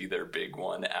supposed to be their big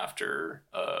one after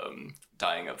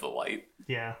Dying of the Light.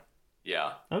 Yeah.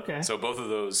 Yeah. Okay. So both of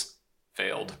those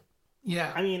failed.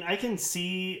 Yeah. I mean, I can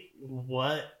see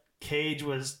what Cage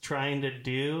was trying to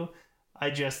do. I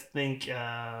just think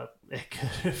it could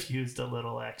have used a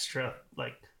little extra,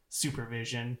 like,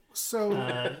 supervision. So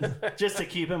Just to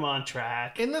keep him on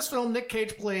track. in this film, Nic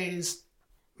Cage plays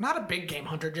not a big game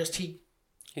hunter, just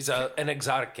He's an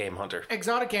exotic game hunter.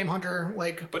 exotic game hunter,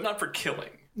 like But not for killing.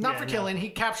 not Yeah, for no. killing. He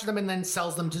captures them and then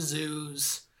sells them to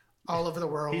zoos all over the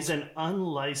world. He's an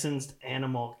unlicensed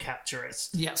animal capturist.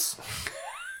 Yes.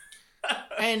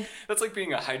 And That's like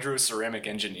being a hydroceramic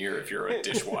engineer if you're a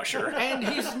dishwasher. and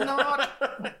he's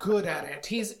not good at it.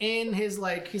 He's in his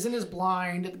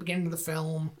blind at the beginning of the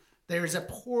film. There's a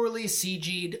poorly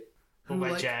CG'd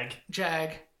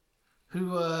Jag who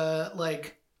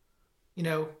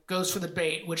goes for the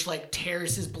bait, which like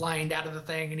tears his blind out of the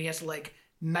thing, and he has to like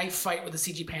knife fight with the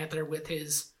CG Panther with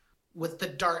the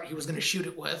dart he was going to shoot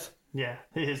it with. Yeah,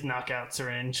 his knockout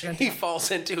syringe. He falls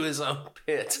into his own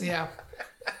pit. Yeah.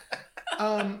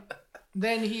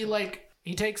 Then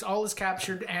he takes all his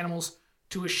captured animals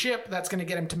to a ship that's going to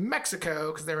get him to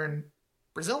Mexico because they're in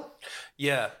Brazil.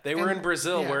 Yeah, they were in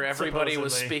Brazil yeah, where everybody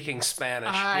was supposedly. speaking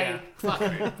Spanish.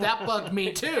 That bugged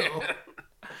me too.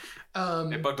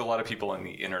 It bugged a lot of people on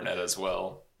the internet as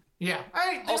well. Yeah.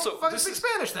 They Also, don't fucking this speak is-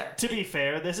 Spanish there. To be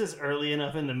fair, this is early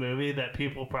enough in the movie that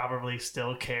people probably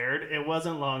still cared. It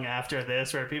wasn't long after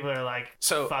this where people are like,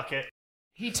 So- fuck it.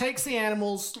 He takes the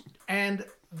animals and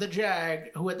the Jag,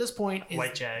 who at this point is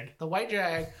White Jag. the white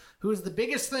Jag, who is the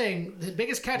biggest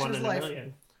catch One in his in a life.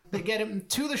 million. They get him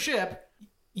to the ship.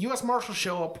 U.S. Marshals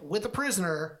show up with a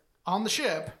prisoner on the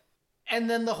ship, and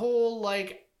then the whole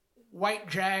like white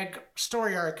Jag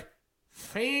story arc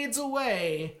fades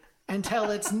away until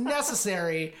it's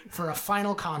necessary for a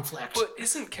final conflict. But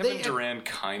isn't Kevin They- Durant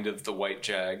kind of the white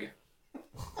jag?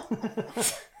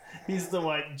 He's the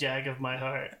white Jag of my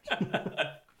heart.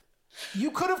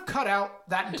 You could have cut out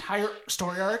that entire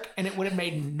story arc, and it would have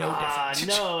made no difference.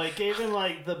 No, it gave him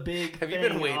like the big Have you thing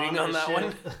been waiting on the that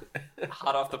ship. one?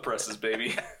 Hot off the presses,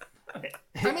 baby.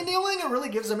 I mean, the only thing it really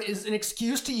gives him is an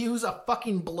excuse to use a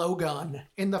fucking blowgun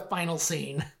in the final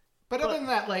scene. But other than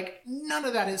that, like, none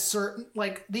of that is certain.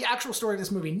 Like, the actual story of this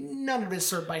movie, none of it is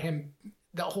served by him.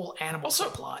 The whole animal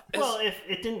subplot. Well, if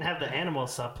it didn't have the animal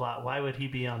subplot, why would he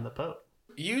be on the boat?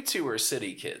 You two are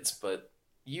city kids, but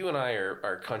you and I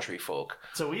are country folk.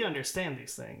 So we understand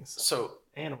these things. So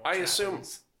Animal I assume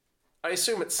trappings.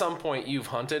 at some point you've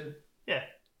hunted. Yeah.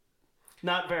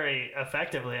 Not very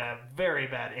effectively. I have very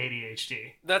bad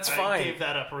ADHD. That's I fine. gave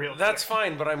that up real That's quick.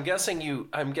 fine, but I'm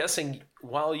guessing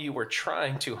while you were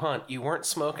trying to hunt, you weren't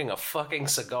smoking a fucking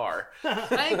cigar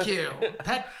Thank you.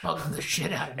 That bugged the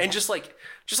shit out of me. and just like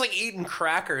eating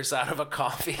crackers out of a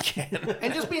coffee can.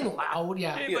 And just being loud, He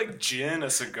yeah. had like gin, a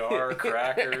cigar,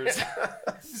 crackers.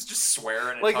 He's just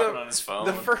swearing and Like talking on his phone.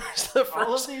 The first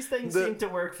All of these things seem to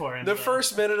work for him. the though.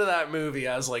 first minute of that movie,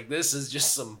 I was like, this is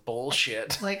just some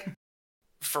bullshit. Like,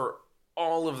 For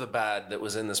all of the bad that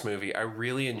was in this movie, I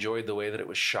really enjoyed the way that it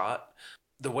was shot.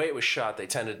 The way it was shot, they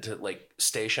tended to like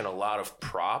station a lot of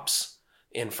props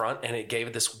in front, and it gave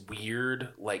it this weird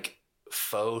like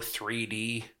faux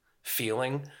 3D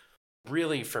feeling.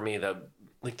 Really, for me,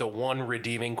 the one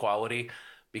redeeming quality,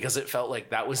 because it felt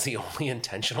like that was the only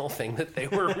intentional thing that they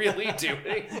were really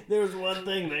doing. There was one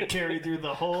thing that carried through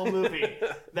the whole movie.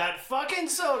 That fucking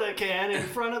soda can in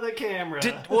front of the camera.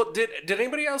 Did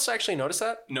anybody else actually notice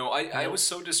that? No, I was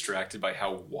so distracted by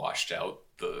how washed out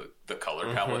the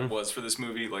color palette was for this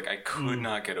movie. Like, I could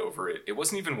not get over it. It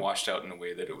wasn't even washed out in a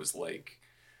way that it was like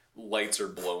lights are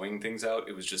blowing things out.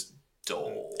 It was just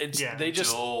dull. Yeah, They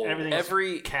just dull. Everything was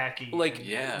every khaki. like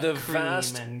Yeah. the Cream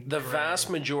and gray. vast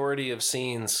majority of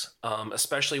scenes,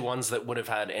 especially ones that would have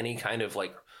had any kind of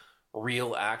like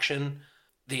real action,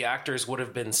 the actors would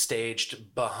have been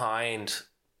staged behind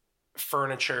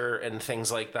furniture and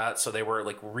things like that, so they were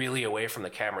like really away from the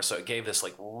camera, so it gave this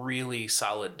like really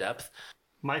solid depth.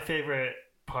 My favorite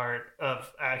part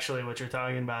of actually what you're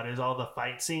talking about is all the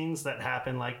fight scenes that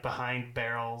happen like behind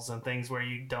barrels and things where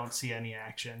you don't see any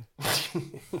action.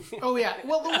 oh yeah.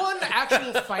 Well, the one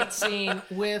actual fight scene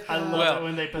with I love it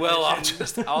when they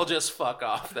position. I'll just fuck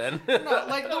off then. no,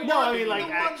 like the No, one, I mean like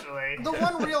the actually. One, the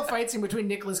one real fight scene between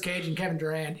Nicolas Cage and Kevin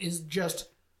Durant is just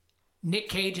Nic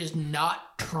Cage is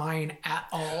not trying at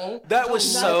all. That was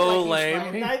It's so not like he's lame.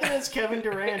 fighting. Neither is Kevin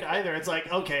Durant either. It's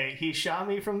like, okay, he shot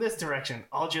me from this direction.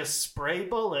 I'll just spray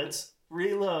bullets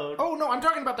Reload. Oh no, I'm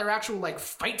talking about their actual like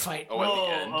fight. Oh, at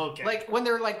the end. Okay. Like when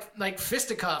they're like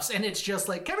fisticuffs, and it's just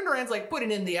like Kevin Durant's like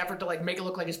putting in the effort to like make it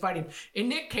look like he's fighting, and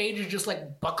Nic Cage is just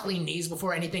like buckling knees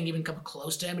before anything even comes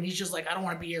close to him, and he's just like, I don't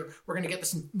want to be here. We're gonna get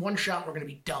this in one shot. And we're gonna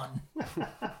be done.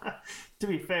 To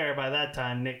be fair, by that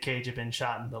time, Nic Cage had been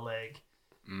shot in the leg.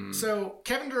 So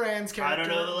Kevin Durant's character, I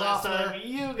don't know the last Loeffler, time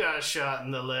you got shot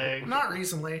in the leg. not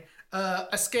recently,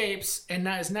 escapes and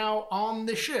is now on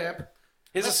the ship.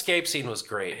 His escape scene was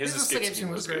great. His escape scene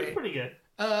was great. Pretty good.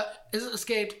 Is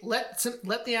escaped, let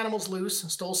the animals loose,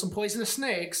 stole some poisonous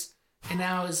snakes, and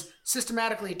now is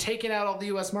systematically taking out all the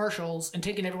U.S. Marshals and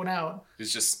taking everyone out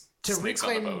It's just to snakes on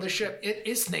reclaim the boat. the ship. It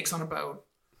is snakes on a boat.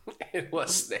 It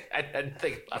was. I didn't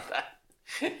think about that.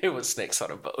 It was snakes on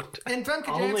a boat. And Femke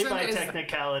Only Janssen by is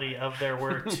technicality of there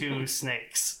were 2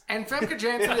 snakes. and Femke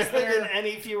Janssen If is there had been there.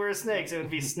 any fewer snakes, it would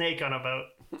be snake on a boat.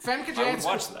 Femke I would Janssen.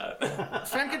 watch that.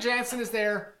 Femke Janssen is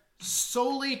there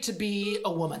solely to be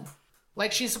a woman.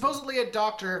 Like she's supposedly a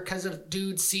doctor because of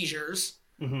dude's seizures,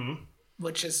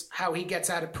 which is how he gets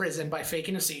out of prison by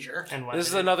faking a seizure. And why This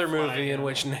is did it another fly movie in down?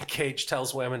 which Nic Cage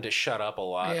tells women to shut up a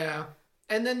lot. Yeah.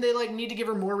 And then they like need to give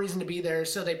her more reason to be there,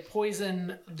 so they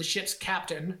poison the ship's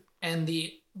captain and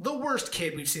the worst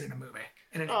kid we've seen in a movie.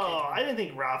 In a Nick Cage Oh, movie. I didn't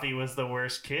think Rafi was the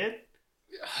worst kid.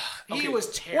 He was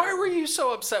terrible. Why were you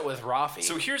so upset with Rafi?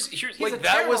 So here's He's like, a that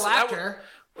terrible was- that actor.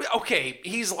 okay,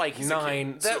 he's like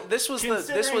 9. kid. So, this was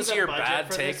Considering the your budget bad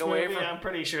for this takeaway movie, from I'm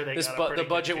pretty sure they this. got a But pretty the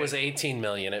budget good was kid. 18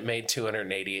 million. It made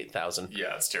 288,000.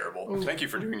 yeah, it's terrible. Thank you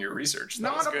for doing your research. That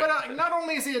No, was no, good. but not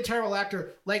only is he a terrible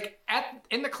actor, like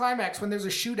in the climax when there's a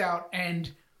shootout and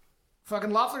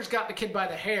fucking Loeffler's got the kid by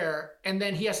the hair, and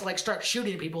then he has to like start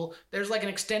shooting people. There's like an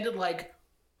extended like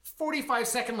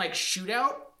 45-second like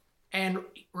shootout, and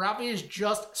Rafi is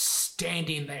just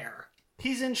standing there.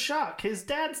 He's in shock. His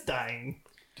dad's dying.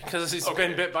 Because he's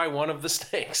been bit by one of the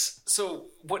snakes. So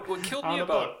what killed On me a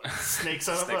about boat. Snakes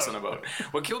on a snakes boat. on a boat?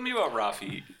 What killed me about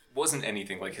Rafi wasn't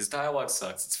anything. Like his dialogue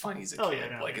sucks. It's fine. He's a Oh kid.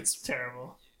 yeah, no, like it's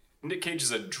terrible. Nic Cage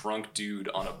is a drunk dude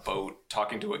on a boat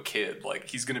talking to a kid. Like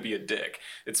he's gonna be a dick.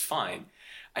 It's fine.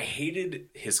 I hated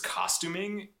his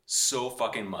costuming so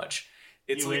fucking much.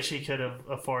 It's You like, wish he could have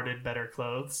afforded better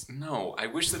clothes. no, I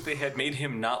wish that they had made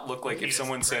him not look like if He's a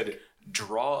someone said,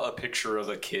 draw a picture of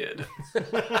a kid.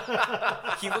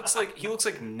 he looks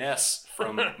like Ness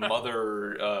from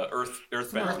Mother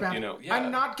Earthbound. Earthbound. You know, yeah.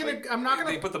 I'm not gonna-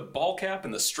 They put the ball cap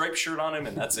and the striped shirt on him,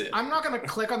 and that's it. I'm not gonna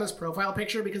click on this profile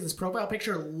picture because this profile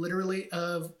picture literally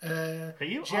of Are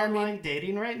you Jeremy online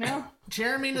dating right now?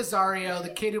 Jeremy Nazario, the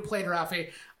kid who played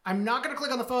Rafi. I'm not going to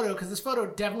click on the photo because this photo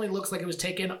definitely looks like it was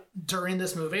taken during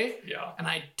this movie. Yeah. And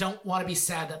I don't want to be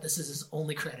sad that this is his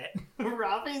only credit.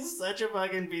 Rafi's such a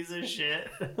fucking piece of shit.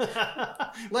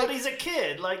 But he's a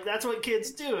kid. Like, that's what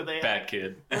kids do. Bad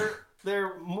kid.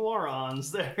 They're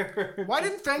morons. Why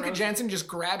didn't Femke Janssen just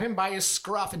grab him by his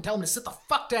scruff and tell him to sit the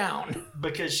fuck down?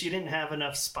 Because she didn't have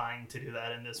enough spine to do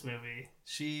that in this movie.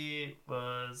 She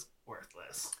was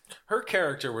worthless. Her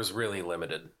character was really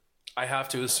limited. I have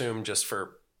to assume just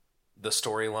for the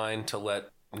storyline to let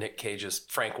Nic Cage's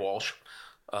Frank Walsh,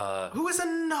 Who is a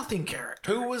nothing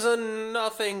character. who was a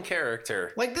nothing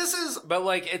character. Like, this is... But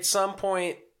like at some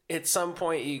point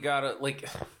you gotta like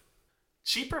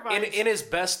She provides... in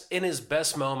his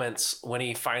best moments when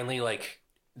he finally like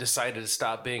decided to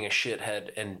stop being a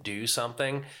shithead and do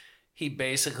something, he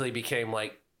basically became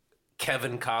like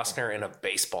Kevin Costner in a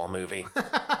baseball movie.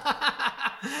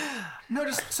 No,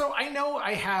 just... So I know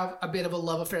I have a bit of a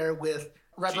love affair with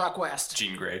Red Rock West.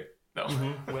 Jean Grey. No.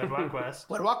 Red Rock West.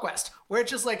 Red Rock West. Where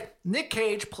it's just like Nic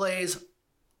Cage plays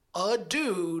a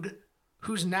dude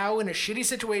who's now in a shitty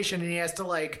situation and he has to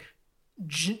like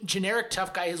generic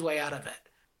tough guy his way out of it.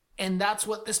 And that's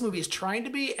what this movie is trying to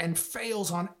be and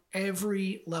fails on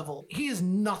every level. He is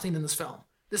nothing in this film.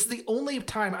 This is the only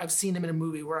time I've seen him in a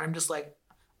movie where I'm just like,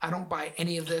 I don't buy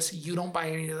any of this. You don't buy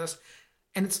any of this.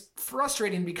 And it's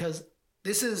frustrating because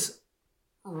this is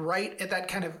right at that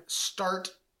kind of start.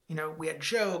 You know, we had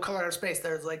Joe, Color Out of Space.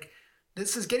 There's like,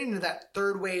 this is getting to that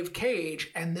third wave Cage,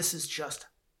 and this is just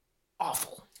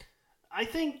awful. I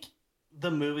think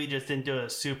the movie just didn't do a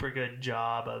super good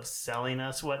job of selling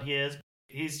us what he is.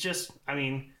 He's just, I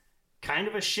mean, kind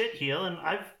of a shit heel, and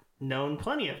I've known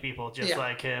plenty of people just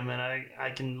like him, and I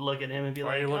can look at him and be Why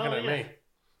like, are you looking at me?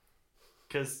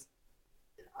 Because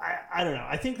I don't know.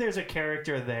 I think there's a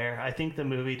character there. I think the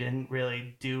movie didn't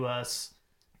really do us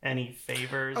any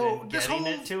favors in getting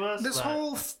it to us. This but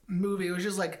whole movie was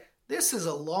just like, this is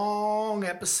a long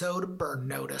episode of Burn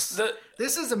Notice.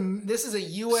 This is a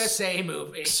USA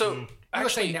movie. So USA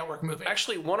actually, Network movie.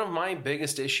 Actually, one of my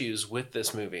biggest issues with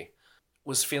this movie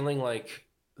was feeling like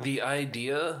the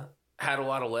idea had a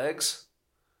lot of legs.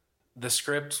 The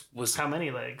script was How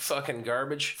many legs? fucking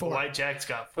garbage. White Jack's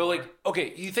got But 4. like,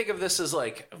 okay, you think of this as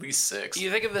like At least 6.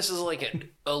 you think of this as like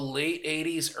a late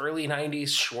 80s, early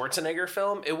 90s Schwarzenegger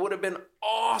film, it would have been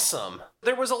awesome.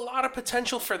 There was a lot of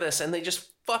potential for this, and they just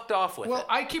fucked off with Well, it.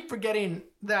 I keep forgetting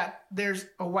that there's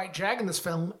a white jag in this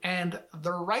film, and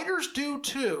the writers do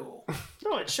too.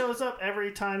 No, it shows up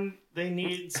every time they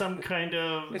need some kind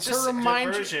of It's to just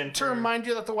remind diversion you, to for- remind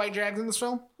you that the white jag's in this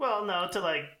film. Well, no, to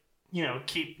like,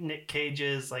 keep Nic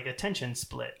Cage's like attention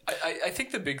split. I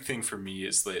think the big thing for me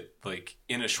is that, like,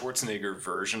 in a Schwarzenegger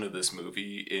version of this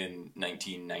movie in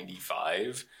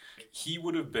 1995, he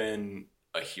would have been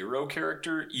a hero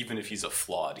character, even if he's a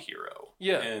flawed hero.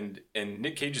 Yeah. And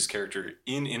Nic Cage's character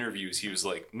in interviews, he was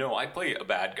like, "No, I play a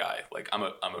bad guy. Like, I'm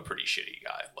a pretty shitty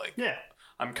guy. Like, Yeah.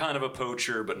 I'm kind of a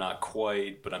poacher, but not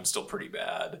quite. But I'm still pretty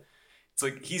bad." It's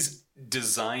like he's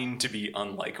designed to be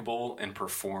unlikable and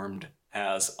performed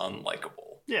as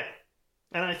unlikable. Yeah.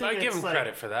 And I think I give it's him like,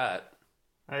 credit for that.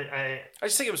 I I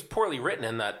just think it was poorly written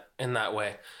in that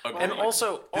way. Agreed. And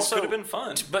also This could have been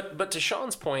fun. But to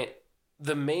Sean's point,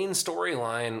 the main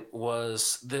storyline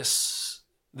was this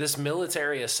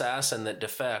military assassin that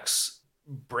defects,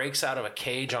 breaks out of a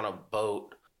cage on a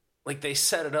boat. Like, they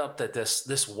set it up that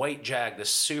this white jag, this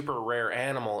super rare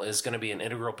animal, is going to be an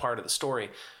integral part of the story.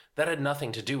 That had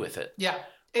nothing to do with it. Yeah.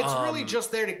 It's really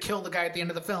just there to kill the guy at the end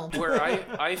of the film. Where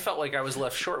I felt like I was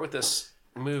left short with this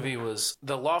movie was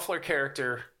the Loeffler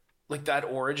character, like that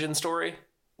origin story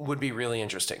would be really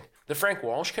interesting. The Frank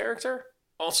Walsh character,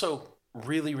 also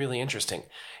really, really interesting.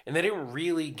 And they didn't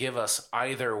really give us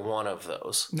either one of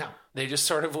those. No. They just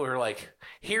sort of were like,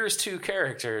 here's 2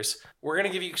 characters. We're going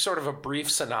to give you sort of a brief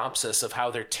synopsis of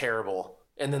how they're terrible.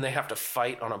 And then they have to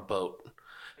fight on a boat.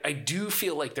 I do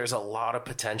feel like there's a lot of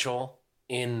potential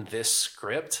in this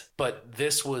script, but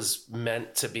this was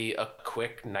meant to be a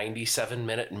quick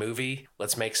 97-minute movie.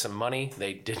 Let's make some money.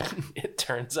 They didn't. It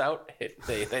turns out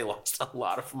they lost a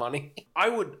lot of money.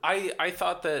 I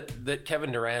thought that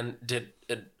Kevin Durant did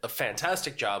a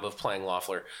fantastic job of playing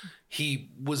Loeffler. He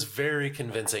was very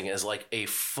convincing as like a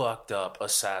fucked up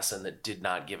assassin that did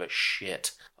not give a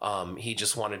shit. He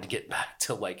just wanted to get back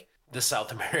to like the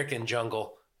South American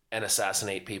jungle and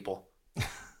assassinate people.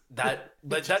 That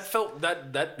felt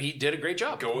that he did a great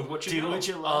job. Go with what you do know. what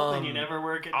you love and you never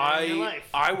work it day in your life.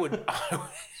 I would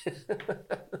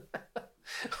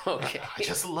okay. I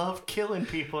just love killing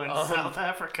people in South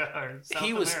Africa or South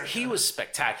America. He was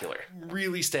spectacular.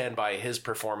 Really stand by his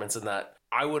performance in that.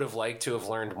 I would have liked to have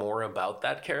learned more about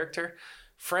that character.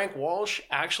 Frank Walsh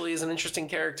actually is an interesting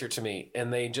character to me,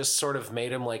 and they just sort of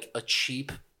made him like a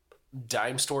cheap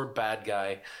dime store bad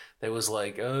guy that was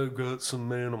like, oh, I've got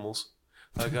some animals.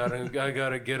 I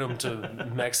gotta get him to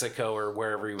Mexico or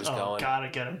wherever he was going. Gotta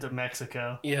get him to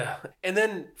Mexico. Yeah. And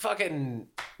then fucking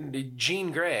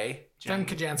Jean Grey. Jen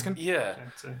Kajanskin. Yeah.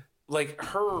 Like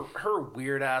her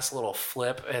weird ass little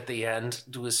flip at the end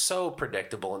was so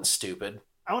predictable and stupid.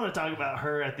 I want to talk about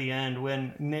her at the end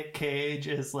when Nic Cage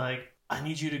is like, I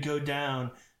need you to go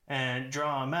down and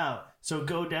draw him out. So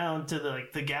go down to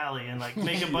the galley and like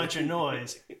make a bunch of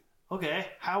noise. Okay,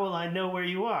 how will I know where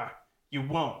you are? You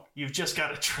won't. You've just got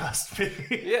to trust me.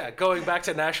 Yeah, going back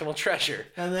to National Treasure.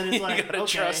 And then it's like, you gotta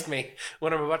okay. trust me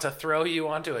when I'm about to throw you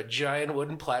onto a giant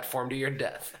wooden platform to your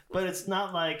death. But it's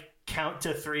not like count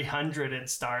to 300 and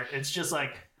start. It's just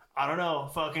like, I don't know,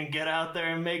 fucking get out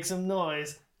there and make some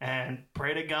noise and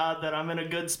pray to God that I'm in a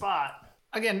good spot.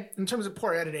 Again, in terms of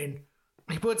poor editing,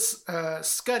 he puts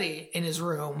Scuddy in his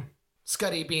room.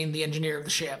 Scuddy being the engineer of the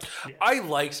ship. I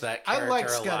liked that character I like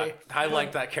a lot. Scuddy. I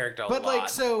liked that character a But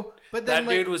lot. like but then that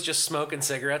like, dude was just smoking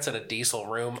cigarettes in a diesel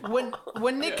room.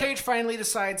 when Nic Cage finally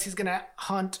decides he's gonna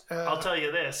hunt I'll tell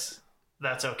you this,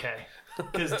 that's okay.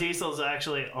 Because diesel's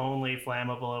actually only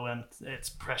flammable when it's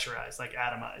pressurized, like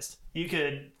atomized. You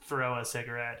could throw a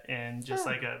cigarette in just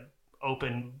like a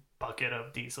open bucket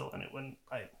of diesel and it wouldn't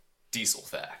like Diesel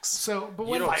facts. so but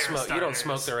You when don't fire smoke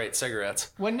starters. the right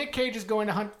cigarettes. when Nic Cage is going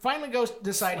to hunt, finally goes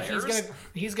decide Flares?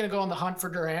 he's gonna go on the hunt for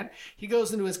Durant. He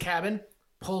goes into his cabin,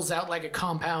 pulls out like a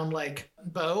compound like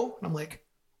bow, and I'm like,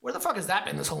 where the fuck has that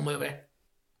been this whole movie?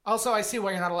 Also, I see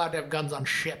why you're not allowed to have guns on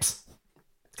ships,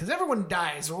 because everyone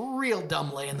dies real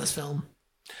dumbly in this film.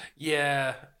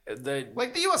 Yeah,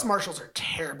 Like the U.S. Marshals are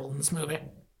terrible in this movie.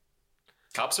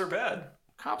 Cops are bad.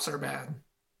 Cops are bad.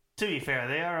 to be fair,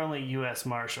 they are only U.S.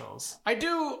 Marshals. I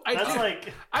do That's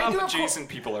have Adjacent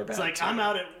people are bad. it's like too.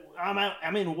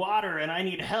 I'm in water and I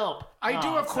need help. I do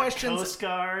have it's questions. Coast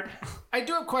Guard. I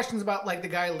do have questions about like the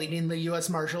guy leading the U.S.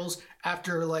 Marshals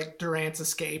after like Durant's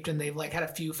escaped and they've like had a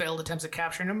few failed attempts at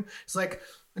capturing him. It's like,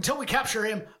 until we capture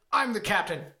him, I'm the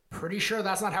captain. Pretty sure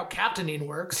that's not how captaining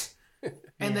works.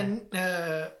 And then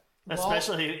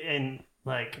especially in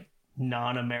like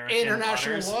non-American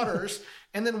international waters.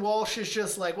 And then Walsh is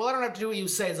just like, well, I don't have to do what you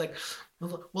say. It's like,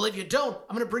 well, if you don't,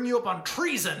 I'm going to bring you up on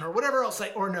treason or whatever else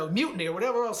mutiny or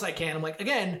whatever else I can. I'm like,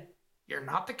 again, you're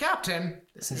not the captain.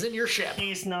 This isn't your ship.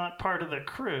 He's not part of the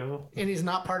crew. And he's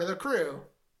not part of the crew.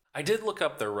 I did look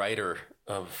up the writer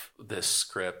of this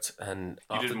script, and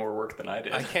you did more work than I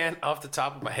did. I can't, off the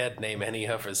top of my head, name any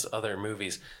of his other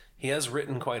movies. He has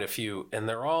written quite a few, and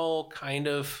they're all kind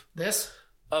of this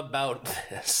about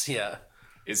this. Yeah,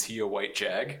 is he a white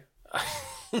jag?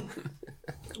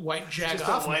 White jag just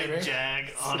off, a white maybe. jag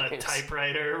on a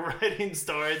typewriter writing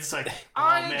stories. It's like,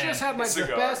 I just had my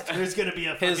best. There's gonna be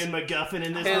a fucking MacGuffin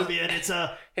in this movie, and it's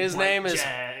a his white name is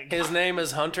jag. His name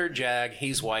is Hunter Jag.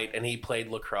 He's white, and he played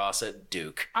lacrosse at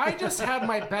Duke. I just had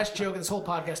my best joke in this whole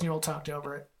podcast, and you all talked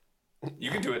over it. You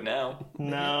can do it now.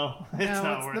 No, it's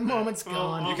not worth it. The moment's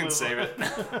gone. You can save it.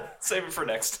 Save it for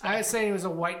next time. I say he was a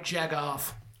white jag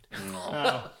off.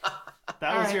 Oh.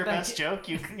 That was your best joke?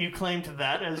 You claimed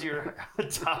that as your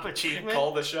top achievement?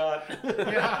 Call the shot.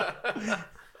 Yeah.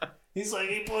 He's like,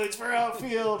 he plays for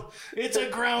outfield. It's a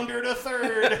grounder to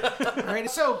third. All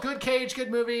right. So, good Cage, good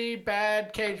movie.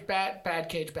 Bad Cage, bad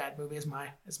Cage, bad movie is my.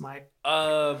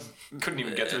 Couldn't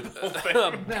even get through the whole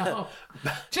thing. No.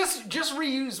 Just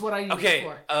reuse what I used Okay,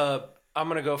 before. I'm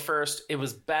gonna go first. It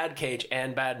was bad Cage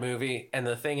and bad movie, and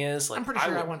the thing is, like, I'm pretty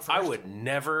sure I went first. I would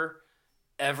never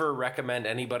ever recommend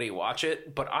anybody watch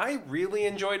it, but I really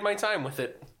enjoyed my time with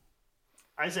it.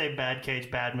 I say bad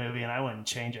Cage, bad movie, and I wouldn't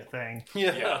change a thing.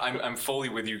 Yeah, I'm fully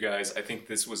with you guys. I think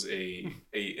this was a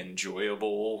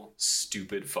enjoyable,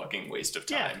 stupid fucking waste of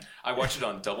time. Yeah. I watched it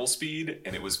on double speed,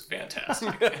 and it was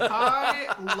fantastic.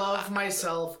 I love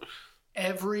myself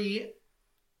every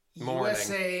Morning.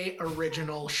 USA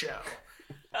original show.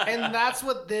 And that's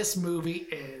what this movie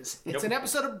is. It's an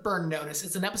episode of Burn Notice.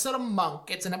 It's an episode of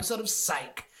Monk. It's an episode of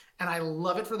Psych. And I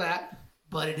love it for that.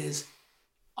 But it is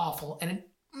awful. And it,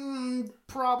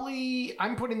 probably,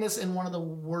 I'm putting this in one of the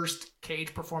worst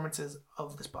Cage performances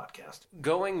of this podcast.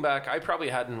 Going back, I probably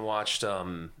hadn't watched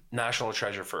National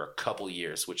Treasure for a couple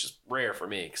years, which is rare for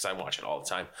me because I watch it all the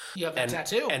time. You have that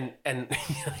tattoo. And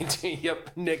yep,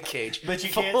 Nic Cage. But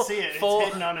you can't see it. It's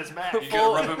hidden on his back. You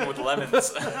gotta rub him with lemons.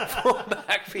 Full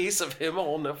back piece of him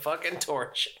holding a fucking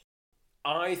torch.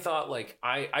 I thought, like,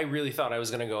 I really thought I was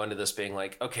going to go into this being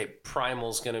like, okay,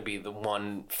 Primal's going to be the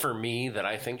one for me that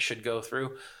I think should go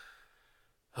through.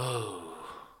 Oh,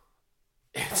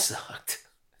 it sucked.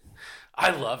 I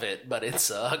love it, but it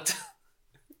sucked.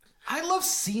 I love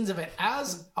scenes of it.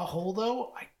 As a whole,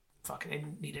 though, I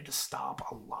fucking needed to stop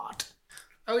a lot.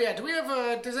 Oh, yeah.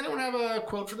 Does anyone have a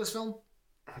quote for this film?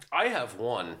 I have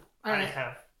one. I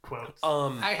have quotes.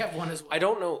 I have one as well. I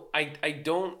don't know.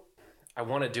 I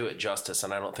want to do it justice,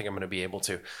 and I don't think I'm going to be able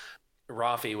to.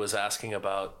 Rafi was asking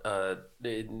about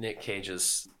Nic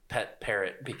Cage's pet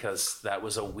parrot because that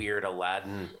was a weird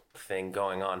Aladdin thing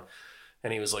going on.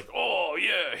 And he was like, "Oh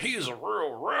yeah, he's a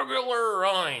real regular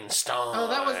Einstein." Oh,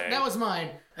 that was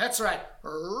mine. That's right,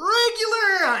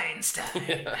 regular Einstein.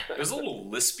 Yeah. It was a little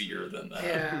lispier than that.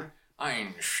 Yeah,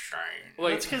 Einstein.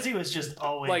 Like, it's because he was just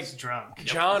always drunk.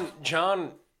 John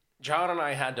and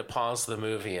I had to pause the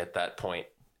movie at that point,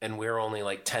 and we were only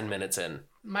like 10 minutes in.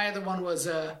 My other one was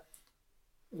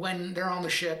when they're on the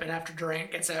ship and after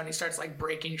Durant gets out and he starts like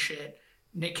breaking shit.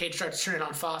 Nic Cage starts turning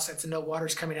on faucets and no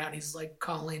water's coming out. And he's like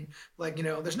calling, like,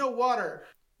 there's no water.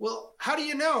 Well, how do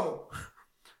you know?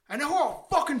 I know how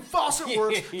a fucking faucet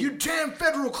works, you damn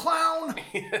federal clown.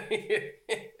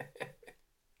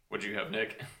 What'd you have,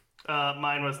 Nick?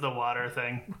 Mine was the water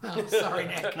thing. Oh, sorry,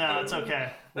 Nick. No, it's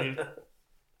okay.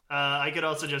 I could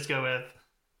also just go with,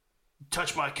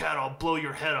 touch my cat, I'll blow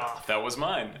your head off. That was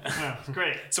mine. Yeah,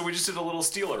 great. So we just did a little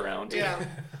steal around. Yeah.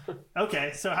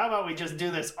 Okay, so how about we just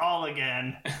do this all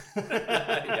again? Yeah,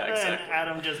 exactly. And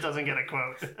Adam just doesn't get a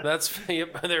quote.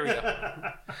 Yep, there we go.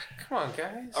 Come on,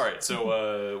 guys. All right,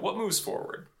 so what moves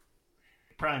forward?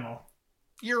 Primal.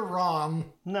 You're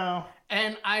wrong. No.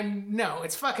 And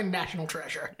it's fucking National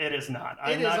Treasure. It is not.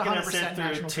 It I'm is not going to 100% sit through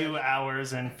National 2 Treasure.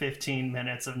 hours and 15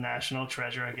 minutes of National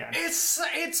Treasure again.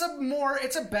 It's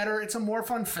a more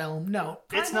fun film. No.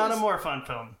 It's not a more fun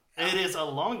film. It is a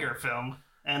longer film,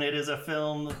 and it is a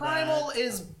film Primal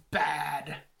is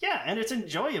bad. Yeah, and it's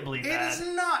enjoyably bad. It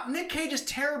is not. Nic Cage is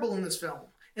terrible in this film.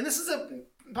 And this is a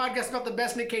podcast about the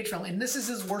best Nic Cage film, and this is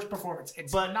his worst performance.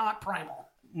 It's not Primal.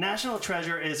 National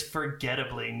Treasure is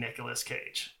forgettably Nicolas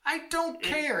Cage. I don't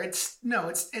care. It's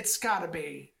gotta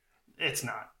be. It's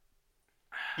not.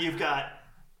 You've got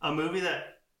a movie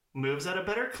that moves at a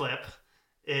better clip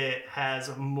It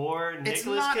has more It's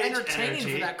Nicolas not Cage entertaining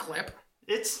energy. for that clip.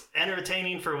 It's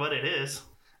entertaining for what it is.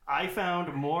 I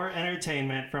found more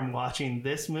entertainment from watching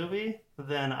this movie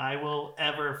than I will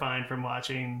ever find from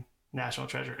watching National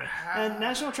Treasure. And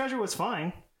National Treasure was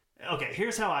fine. Okay,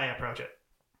 here's how I approach it.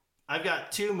 I've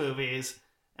got 2 movies,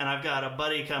 and I've got a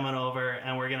buddy coming over,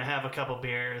 and we're going to have a couple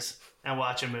beers and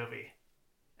watch a movie.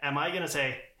 Am I going to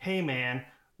say, hey man,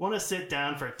 want to sit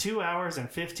down for 2 hours and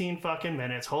 15 fucking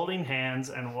minutes holding hands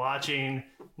and watching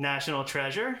National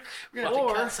Treasure?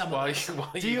 Or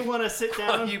do you want to sit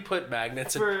down you put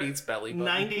magnets in for Pete's belly button?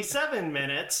 97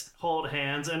 minutes, hold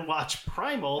hands, and watch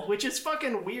Primal, which is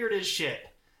fucking weird as shit.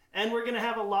 And we're going to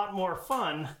have a lot more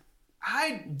fun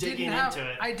digging into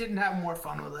it. I didn't have more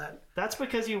fun with that. That's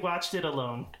because you watched it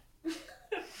alone.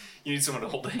 You need someone to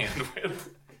hold a hand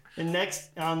with. And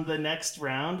on the next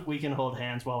round, we can hold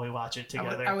hands while we watch it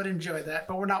together. I would enjoy that,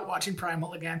 but we're not watching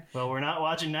Primal again. Well, we're not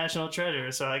watching National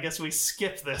Treasure, so I guess we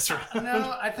skip this round.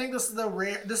 No, I think this is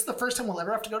the first time we'll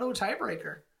ever have to go to a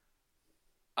tiebreaker.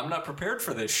 I'm not prepared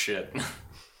for this shit.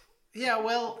 Yeah,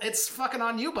 well, it's fucking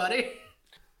on you, buddy.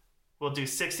 We'll do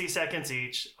 60 seconds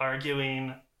each,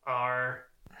 arguing our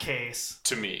case.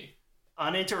 To me.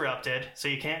 Uninterrupted, so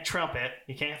you can't trump it.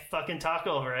 You can't fucking talk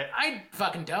over it. I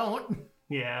fucking don't.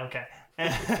 Yeah, okay.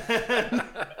 And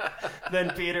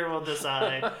then Peter will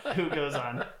decide who goes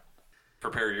on.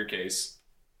 Prepare your case.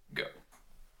 Go.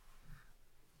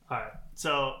 All right.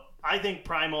 So I think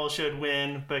Primal should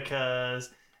win because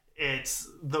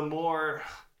it's the more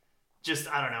just,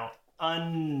 I don't know,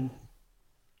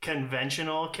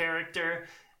 unconventional character.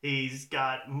 He's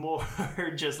got more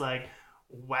just like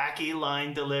wacky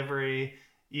line delivery.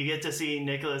 You get to see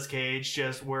Nicolas Cage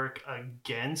just work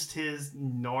against his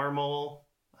normal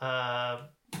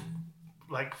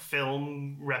like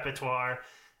film repertoire,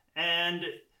 and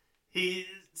he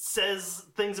says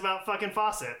things about fucking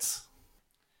faucets.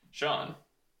 Sean,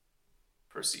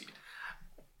 proceed.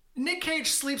 Nic Cage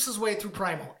sleeps his way through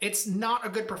Primal. It's not a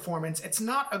good performance. It's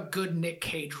not a good Nic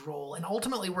Cage role. And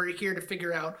ultimately, we're here to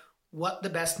figure out what the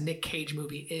best Nic Cage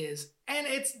movie is. And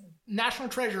it's National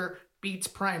Treasure beats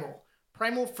Primal.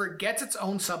 Primal forgets its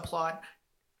own subplot.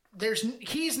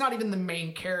 He's not even the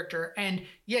main character. And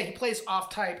yeah, he plays off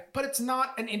type, but it's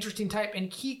not an interesting type.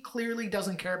 And he clearly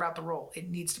doesn't care about the role. It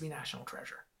needs to be National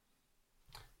Treasure.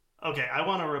 Okay, I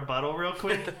want to rebuttal real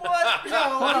quick. What?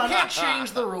 No, you can't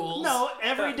change the rules. No,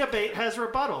 every debate has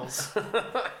rebuttals.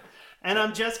 And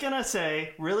I'm just going to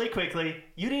say, really quickly,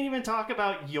 you didn't even talk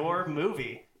about your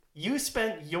movie. You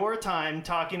spent your time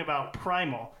talking about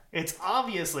Primal. It's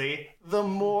obviously the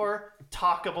more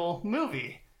talkable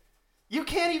movie. You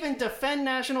can't even defend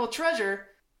National Treasure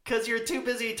because you're too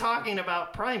busy talking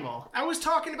about Primal. I was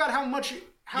talking about how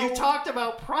You talked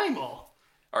about Primal.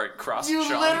 All right, cross You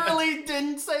Sean. literally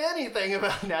didn't say anything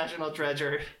about National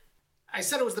Treasure. I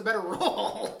said it was the better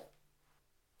role.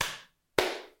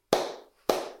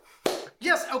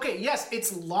 Yes,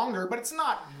 it's longer, but it's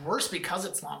not worse because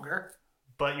it's longer.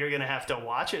 But you're going to have to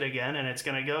watch it again, and it's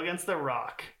going to go against The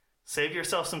Rock. Save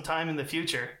yourself some time in the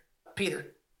future.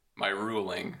 Peter. My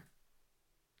ruling,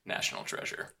 National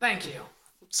Treasure. Thank you.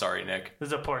 Sorry, Nick. This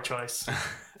is a poor choice.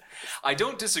 I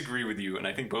don't disagree with you, and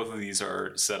I think both of these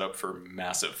are set up for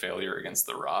massive failure against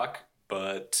The Rock,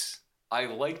 but I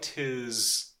liked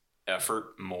his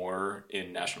effort more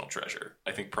in National Treasure.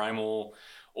 I think Primal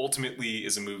ultimately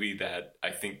is a movie that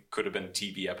I think could have been a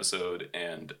TV episode,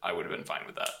 and I would have been fine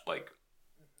with that. Like,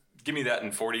 give me that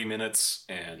in 40 minutes,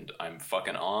 and I'm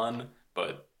fucking on,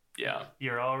 but yeah.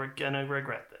 You're all going to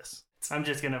regret this. I'm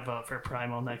just going to vote for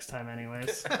Primal next time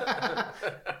anyways.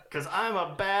 Because I'm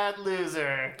a bad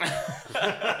loser.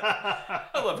 I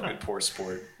love a good poor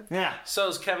sport. Yeah. So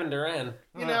is Kevin Durant.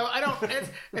 You know,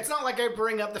 it's not like I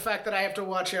bring up the fact that I have to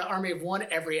watch Army of One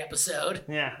every episode.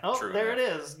 Yeah. Oh, True, there yeah. it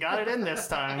is. Got it in this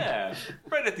time. Yeah,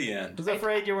 right at the end. I was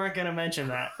afraid you weren't going to mention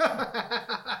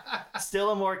that.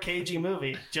 Still a more cagey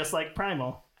movie, just like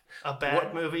Primal. A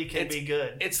bad movie can be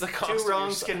good. It's the cost Two of your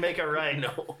wrongs son. can make a right.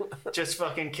 No. Just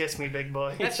fucking kiss me, big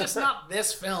boy. It's just not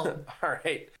this film. All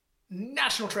right.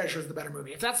 National Treasure is the better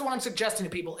movie. If that's the one I'm suggesting to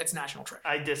people, it's National Treasure.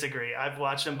 I disagree. I've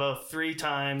watched them both 3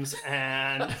 times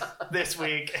and this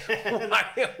week. And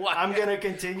Why? I'm going to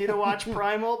continue to watch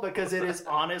Primal because it is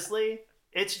honestly,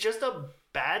 it's just a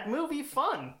bad movie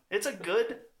fun. It's a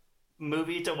good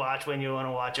movie to watch when you want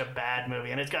to watch a bad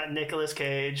movie. And it's got Nicolas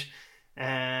Cage.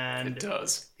 And It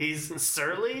does. he's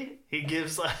surly. He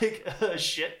gives like a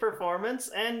shit performance.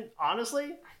 And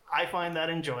honestly, I find that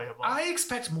enjoyable. I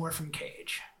expect more from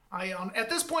Cage. At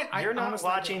this point, You're not honestly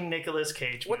watching Nicolas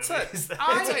Cage What's movies. that?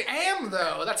 I am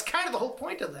though. That's kind of the whole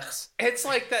point of this. It's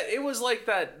like that. It was like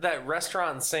that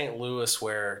restaurant in St. Louis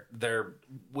where their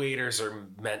waiters are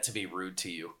meant to be rude to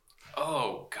you.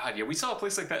 Oh God, yeah, we saw a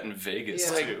place like that in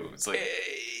Vegas too. It's like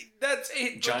That's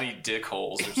it. Johnny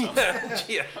Dickholes or something.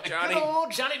 Yeah, Johnny. Good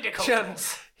old Johnny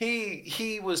Dickholes.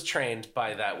 He was trained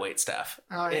by that wait staff.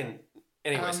 Oh, yeah.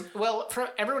 Anyways, well, for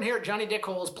everyone here at Johnny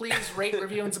Dickholes, please rate,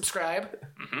 review, and subscribe.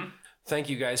 thank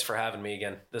you guys for having me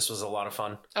again. This was a lot of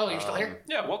fun. Oh, you're still here?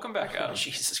 Yeah, welcome back, Adam.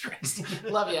 Jesus Christ.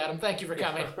 Love you, Adam. Thank you for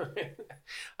coming.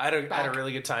 I had a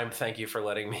really good time. Thank you for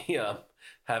letting me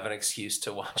have an excuse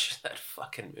to watch that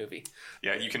fucking movie.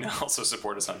 Yeah, you can also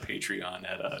support us on Patreon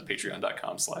at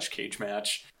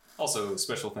patreon.com/cagematch. Also,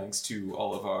 special thanks to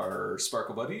all of our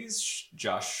Sparkle buddies,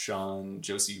 Josh, Sean,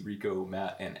 Josie, Rico,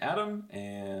 Matt, and Adam.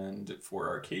 And for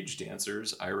our cage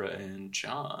dancers, Ira and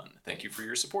John. Thank you for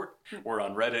your support. We're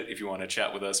on Reddit if you want to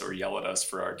chat with us or yell at us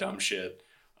for our dumb shit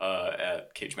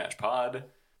at Cage Match Pod.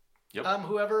 Yep.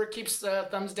 Whoever keeps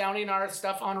thumbs downing our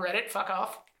stuff on Reddit, fuck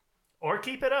off. Or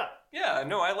keep it up. Yeah,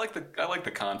 no, I like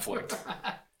the conflict.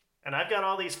 And I've got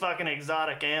all these fucking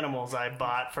exotic animals I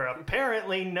bought for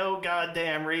apparently no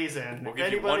goddamn reason. We'll If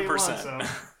give you anybody 1%. wants them,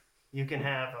 you can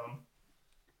have them.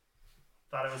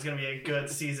 Thought it was going to be a good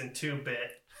season 2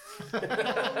 bit.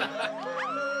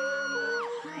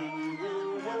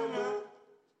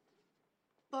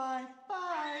 Bye.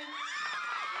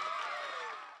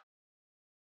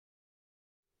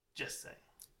 Just saying.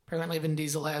 Apparently, Vin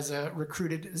Diesel has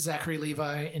recruited Zachary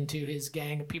Levi into his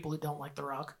gang of people who don't like The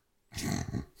Rock.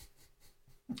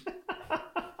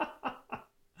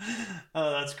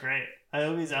 Oh, that's great. I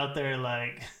hope he's out there,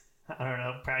 like, I don't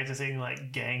know, practicing,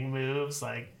 like, gang moves,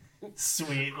 like,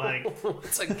 sweet, like...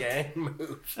 What's a gang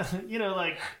move? You know,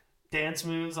 like, dance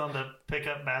moves on the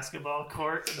pickup basketball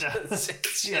court.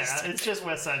 It's just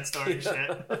West Side Story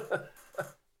shit.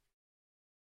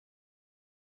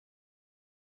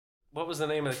 What was the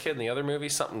name of the kid in the other movie?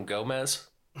 Something Gomez?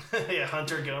 Yeah,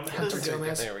 Hunter Gomez. Hunter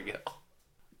Gomez. There we go.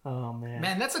 Oh, man.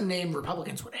 Man, that's a name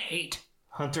Republicans would hate.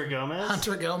 Hunter Gomez?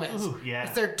 Hunter Gomez. Ooh, yeah.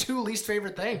 It's their 2 least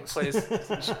favorite things. Plays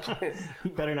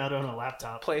You better not own a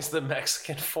laptop. plays the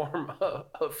Mexican form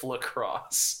of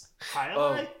lacrosse. Oh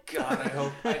Highlight? God, I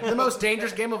hope. The most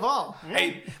dangerous game of all.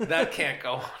 Hey, that can't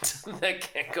go on. That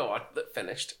can't go on. That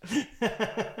finished.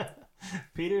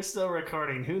 Peter's still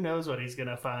recording. Who knows what he's going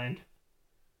to find?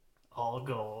 All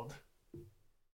gold.